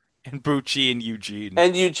Bucci. And Bucci and Eugene.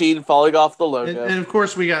 And Eugene falling off the logo. And of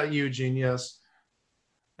course we got Eugene, yes.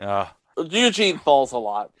 Eugene falls a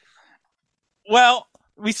lot. Well,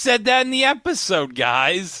 we said that in the episode,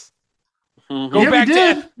 guys. Mm-hmm. Go Yeah, back we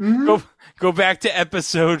did. go back to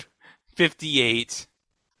episode 58.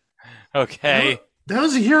 Okay. That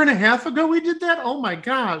was a year and a half ago we did that? Oh my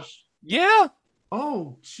gosh. Yeah.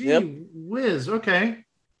 Oh, gee whiz. Okay.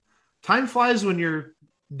 Time flies when you're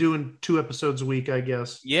doing 2 episodes a week, I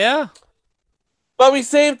guess. Yeah. But we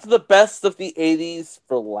saved the best of the 80s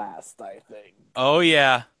for last, I think. Oh,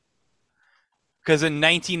 yeah. Because in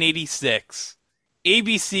 1986,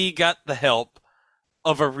 ABC got the help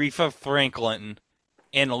of Aretha Franklin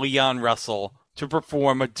and Leon Russell to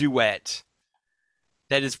perform a duet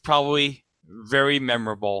that is probably very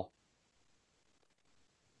memorable.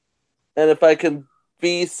 And if I can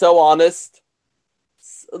be so honest,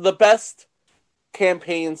 the best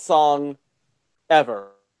campaign song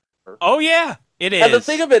ever. Oh, yeah, it is. And the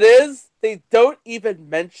thing of it is, they don't even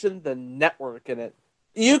mention the network in it.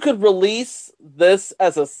 You could release this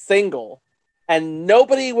as a single, and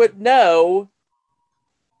nobody would know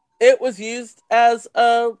it was used as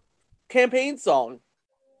a campaign song.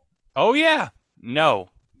 Oh, yeah. No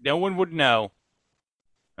one would know.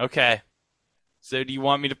 Okay. So do you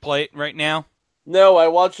want me to play it right now? No, I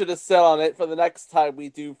want you to sit on it for the next time we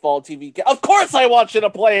do Fall TV. Of course I want you to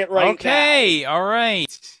play it right now. Okay, all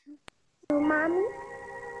right. Mommy?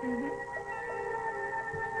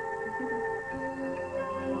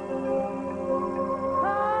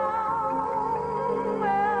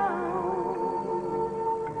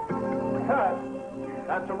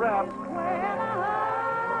 That's a wrap.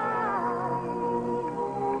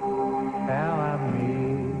 How I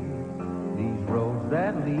miss these roads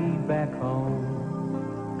that lead back home.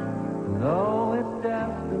 Though it's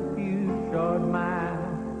just a few short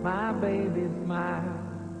miles, my baby's smile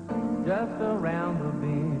just around the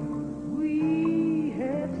bend. We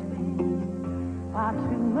have spent far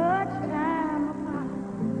too much time apart.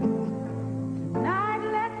 Tonight,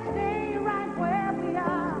 let's stay right where we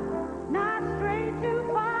are, not stray too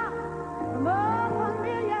far from a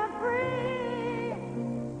familiar friend.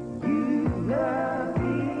 You love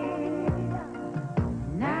me,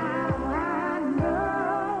 now I know.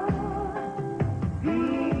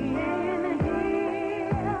 Being here,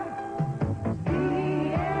 being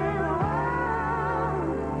alone,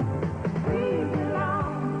 we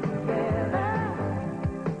belong together.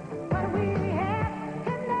 What we had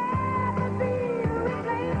can never be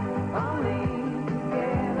replaced. Only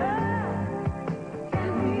together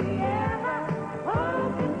can we ever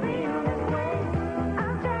hope and feel this way.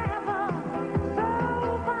 I've traveled so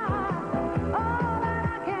far, all that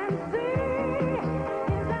I can see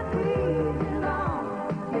is that we belong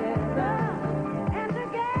together, and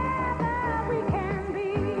together we can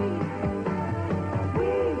be. We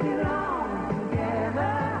belong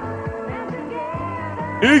together, and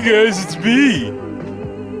together. Hey guys, it's me.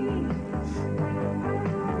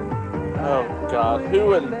 Oh God,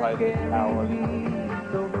 who invited Alan?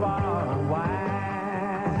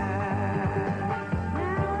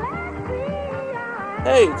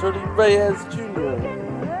 Hey, it's Ernie Reyes Jr.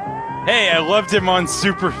 Hey, I loved him on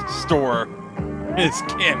Superstore. His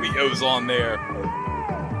cameo's on there.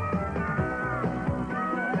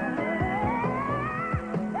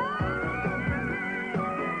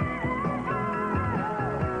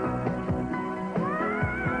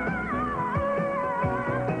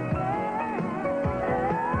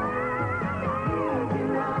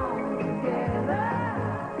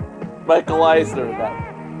 Michael Eisner, that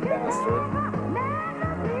bastard.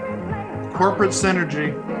 Corporate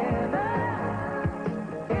synergy.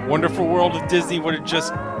 Wonderful World of Disney would have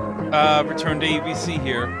just returned to ABC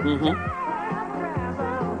here. Mm-hmm.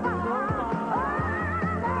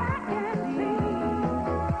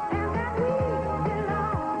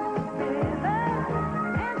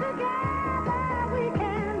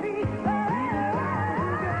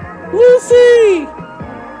 Lucy!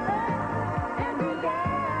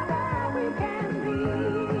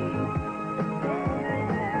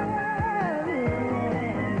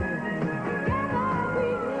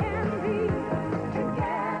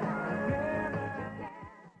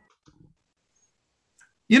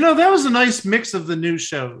 That was a nice mix of the new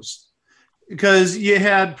shows because you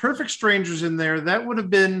had Perfect Strangers in there. That would have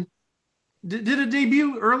been. Did it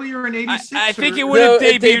debut earlier in '86? I think it would have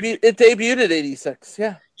debuted. It debuted in '86.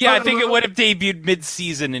 Yeah. Yeah, I think it would have debuted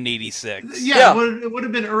mid-season in '86. Yeah. It would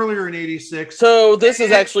have been earlier in '86. So this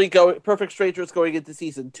is actually Perfect Strangers going into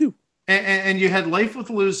season 2. And you had Life with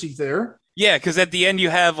Lucy there. Yeah, because at the end you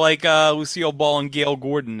have like Lucille Ball and Gail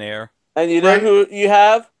Gordon there. And you know who you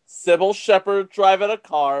have? Sybil Shepherd driving a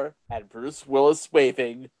car and Bruce Willis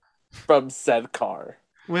waving from said car.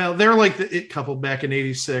 Well, they're like the it couple back in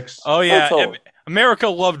 '86. Oh yeah, America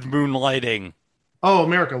loved moonlighting. Oh,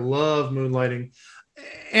 America loved moonlighting.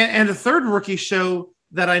 And a third rookie show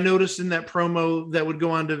that I noticed in that promo that would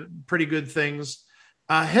go on to pretty good things.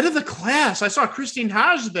 Head of the Class. I saw Christine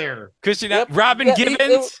Haas there. Robin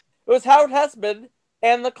Givens. It was Howard Hessman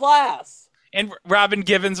and the Class. And Robin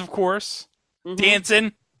Givens, of course.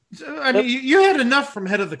 Dancing. I mean, you had enough from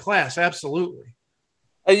Head of the Class, absolutely.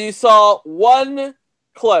 And you saw one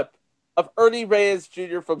clip of Ernie Reyes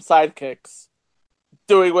Jr. from Sidekicks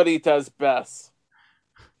doing what he does best.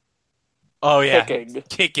 Oh, yeah.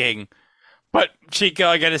 Kicking. But, Chico,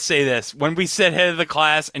 I gotta say this. When we said Head of the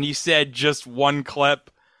Class and you said just one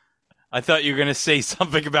clip, I thought you were gonna say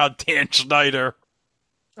something about Dan Schneider.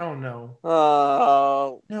 Oh, no.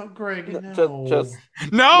 No, Greg, no.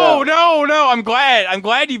 No. I'm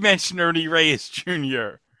glad you mentioned Ernie Reyes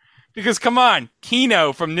Jr. Because, come on,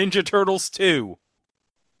 Kino from Ninja Turtles 2.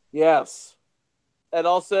 Yes. And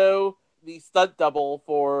also the stunt double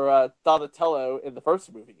for Donatello in the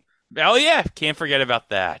first movie. Oh, yeah. Can't forget about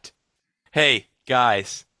that. Hey,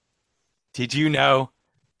 guys. Did you know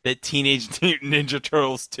that Teenage Mutant Ninja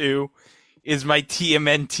Turtles 2 is my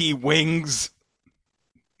TMNT Wings?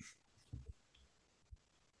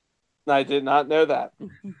 I did not know that.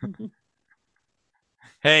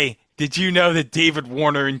 Hey, did you know that David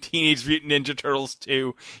Warner in Teenage Mutant Ninja Turtles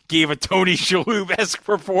 2 gave a Tony Shalhoub-esque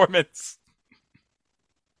performance?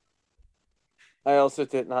 I also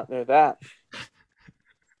did not know that.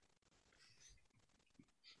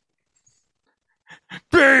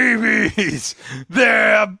 Babies!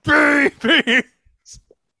 They're babies!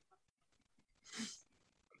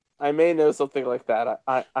 I may know something like that.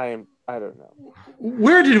 I don't know.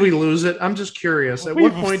 Where did we lose it? I'm just curious. At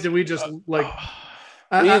what point did we just like?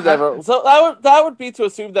 So that would be to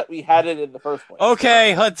assume that we had it in the first place.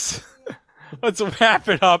 Okay, let's wrap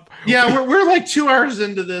it up. Yeah, we're like 2 hours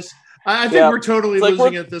into this. I think we're totally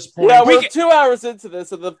losing at this point. Yeah, we're 2 hours into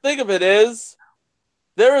this, and the thing of it is,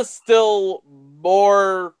 there is still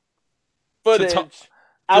more footage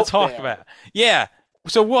to talk about. Yeah,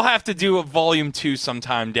 so we'll have to do a volume 2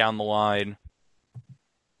 sometime down the line.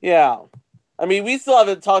 Yeah. I mean, we still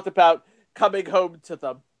haven't talked about coming home to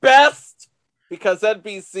the best because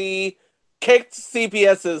NBC kicked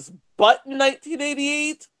CBS's butt in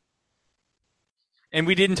 1988. And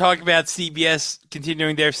we didn't talk about CBS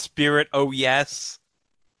continuing their Spirit, oh yes.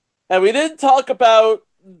 And we didn't talk about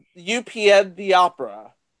UPN the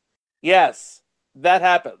Opera. Yes, that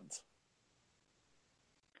happened.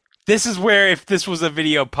 This is where, if this was a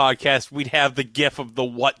video podcast, we'd have the gif of the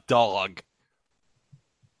what dog.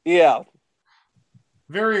 Yeah.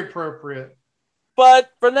 Very appropriate.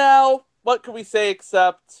 But for now, what can we say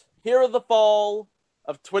except here in the fall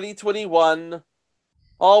of 2021,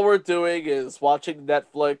 all we're doing is watching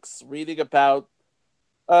Netflix, reading about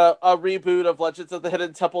a reboot of Legends of the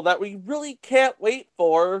Hidden Temple that we really can't wait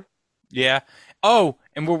for. Yeah. Oh,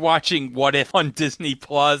 and we're watching What If on Disney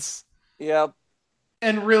Plus. Yeah.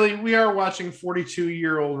 And really, we are watching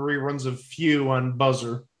 42-year-old reruns of Few on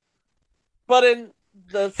Buzzer. But in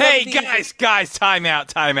the Hey, guys, time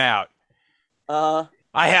out. I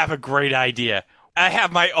have a great idea. I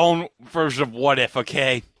have my own version of What If,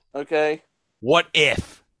 okay? Okay. What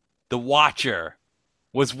if the Watcher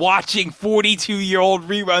was watching 42-year-old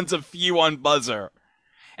reruns of Few on Buzzer,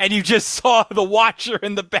 and you just saw the Watcher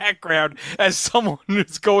in the background as someone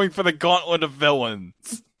who's going for the gauntlet of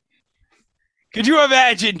villains? Could you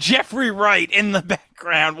imagine Jeffrey Wright in the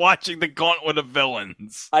background watching the gauntlet of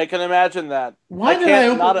villains? I can imagine that. I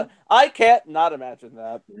can't not imagine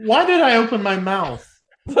that. Why did I open my mouth?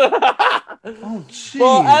 Oh, jeez.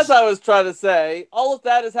 Well, as I was trying to say, all of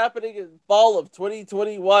that is happening in fall of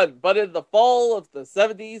 2021. But in the fall of the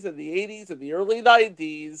 70s and the 80s and the early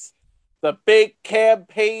 90s, the big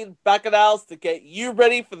campaign bacchanals to get you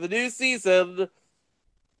ready for the new season,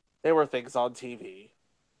 there were things on TV.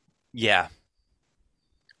 Yeah.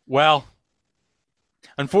 Well,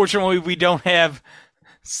 unfortunately, we don't have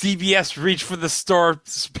CBS Reach for the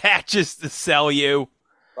Stars patches to sell you.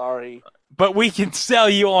 Sorry. but we can sell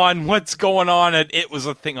you on what's going on at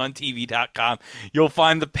itwasathingontv.com. You'll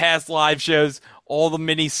find the past live shows, all the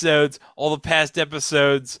mini-sodes, all the past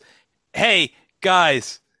episodes. Hey,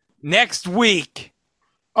 guys, next week.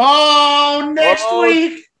 Oh, next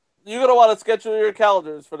week. You're going to want to schedule your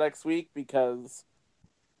calendars for next week because,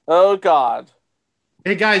 oh, God.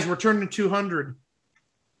 Hey, guys, we're turning 200.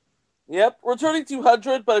 Yep, we're turning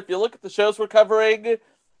 200, but if you look at the shows we're covering,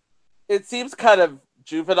 it seems kind of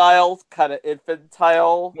juvenile, kind of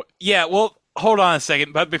infantile. Yeah, well, hold on a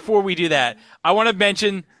second. But before we do that, I want to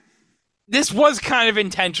mention this was kind of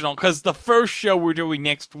intentional because the first show we're doing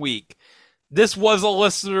next week, this was a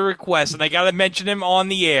listener request, and I got to mention him on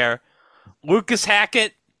the air. Lucas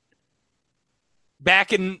Hackett,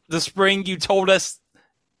 back in the spring, you told us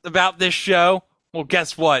about this show. Well,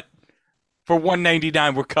 guess what? For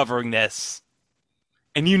 $1.99, we're covering this.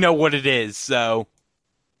 And you know what it is, so...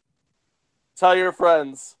 Tell your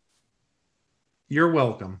friends. You're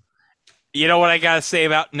welcome. You know what I gotta say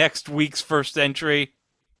about next week's first entry?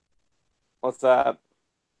 What's that?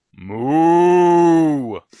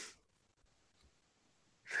 Moo!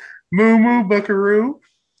 Moo moo buckaroo.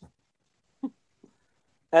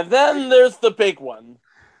 And then there's the big one.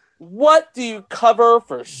 What do you cover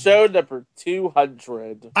for show number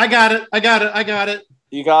 200? I got it. You got it?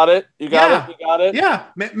 You got it? Yeah.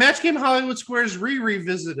 Match Game Hollywood Squares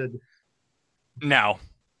revisited. No.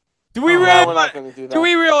 Do we we're not gonna do that. Do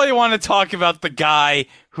we really want to talk about the guy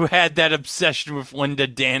who had that obsession with Linda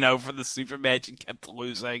Dano for the Super Match and kept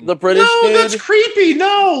losing? The British dude? That's creepy.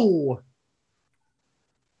 No.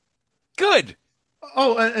 Good.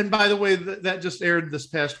 Oh, and by the way, that just aired this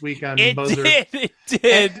past week on It Buzzr. did. It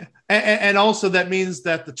did. And also that means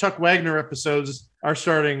that the Chuck Wagner episodes are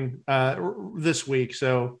starting this week.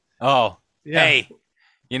 So, oh, yeah. Hey,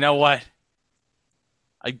 you know what?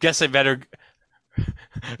 I guess I better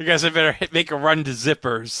make a run to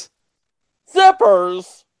Zippers.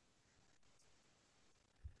 Zippers.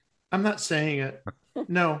 I'm not saying it.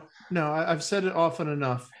 No, I've said it often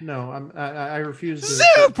enough. No, I refuse to.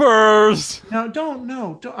 Zippers. No,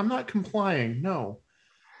 don't. I'm not complying. No,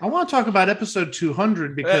 I want to talk about episode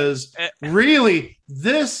 200 because really,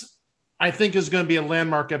 this I think is going to be a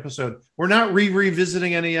landmark episode. We're not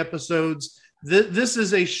revisiting any episodes. This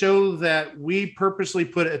is a show that we purposely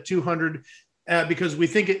put at 200 because we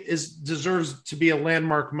think it deserves to be a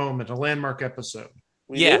landmark moment, a landmark episode.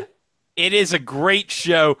 Yeah, it is a great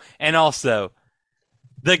show, and also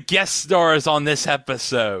the guest stars on this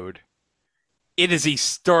episode. It is a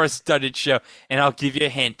star-studded show, and I'll give you a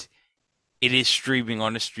hint. It is streaming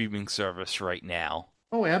on a streaming service right now.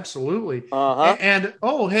 Oh, absolutely. Uh-huh. And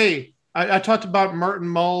hey, I talked about Martin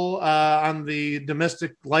Mull on the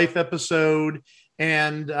Domestic Life episode,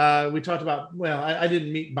 and we talked about, well, I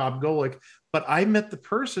didn't meet Bob Golick, but I met the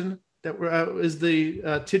person that is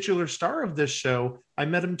the titular star of this show. I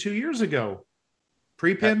met him 2 years ago,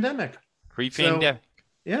 pre-pandemic. Pre-pandemic. So,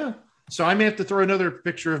 yeah. So I may have to throw another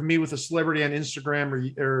picture of me with a celebrity on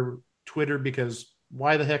Instagram or Twitter because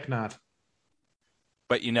why the heck not?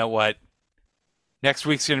 But you know what? Next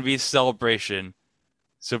week's going to be a celebration.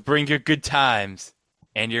 So bring your good times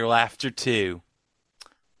and your laughter too.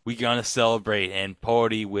 We're going to celebrate and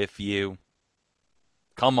party with you.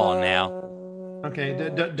 Come on now. Okay,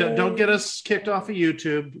 don't get us kicked off of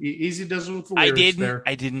YouTube. Easy does it with the lyrics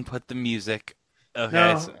I didn't put the music. Okay.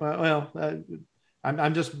 No, so. well,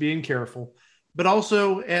 I'm just being careful. But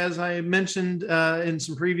also, as I mentioned in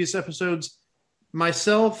some previous episodes,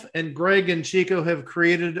 myself and Greg and Chico have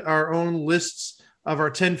created our own lists of our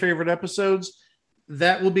 10 favorite episodes.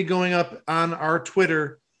 That will be going up on our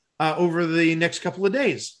Twitter over the next couple of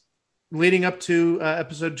days, leading up to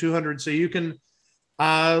episode 200. So you can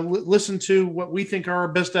listen to what we think are our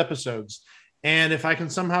best episodes. And if I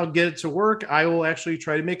can somehow get it to work, I will actually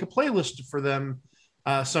try to make a playlist for them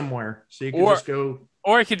somewhere. So you can just go.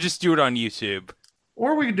 Or I could just do it on YouTube.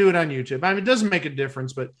 Or we could do it on YouTube. I mean, it doesn't make a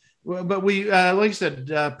difference, but we, like I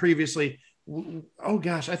said previously, oh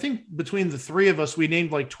gosh, I think between the three of us, we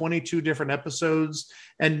named like 22 different episodes,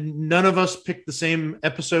 and none of us picked the same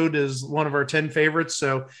episode as one of our 10 favorites.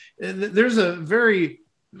 So there's a very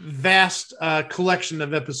vast collection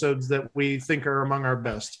of episodes that we think are among our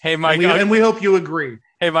best. Hey, Mike, and we hope you agree.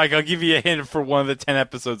 Hey, Mike, I'll give you a hint for one of the 10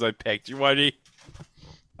 episodes I picked. You ready?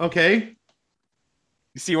 Okay.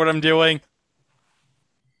 You see what I'm doing?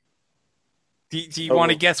 Do you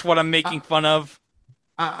want to guess what I'm making fun of?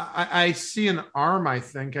 I see an arm, I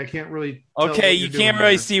think. I can't really tell Okay, you can't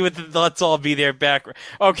really see with the Let's All Be There background.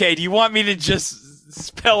 Okay, do you want me to just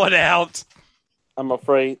spell it out? I'm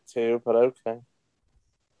afraid to, but okay.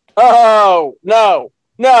 Oh, no.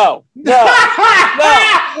 Hell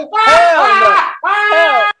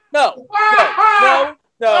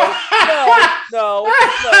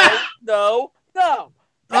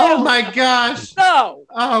gosh. No.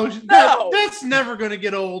 Oh, No. That's never going to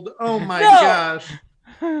get old. Oh my No. gosh.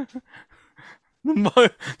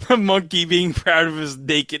 The monkey being proud of his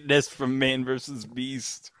nakedness from Man vs.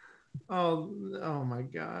 Beast. Oh my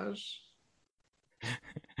gosh.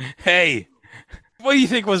 Hey, what do you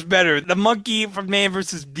think was better? The monkey from Man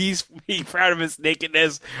vs. Beast being proud of his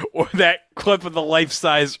nakedness, or that clip of the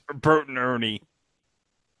life-size Bert and Ernie?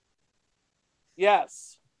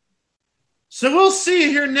 Yes. So we'll see you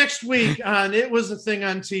here next week on It Was a Thing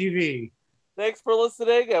on TV. Thanks for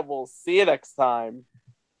listening, and we'll see you next time.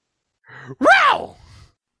 Row!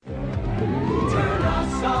 Turn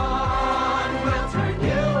us on, we'll turn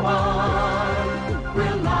you on.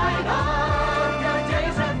 We'll light up your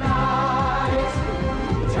days and nights.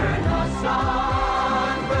 Turn us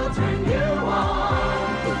on, we'll turn you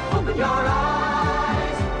on. Open your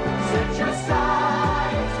eyes, set your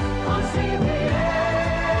sights on CBS.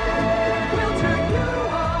 We'll turn you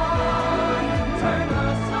on, turn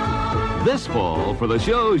us on. This fall, for the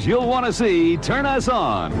shows you'll want to see, Turn Us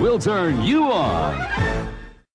On. We'll turn you on.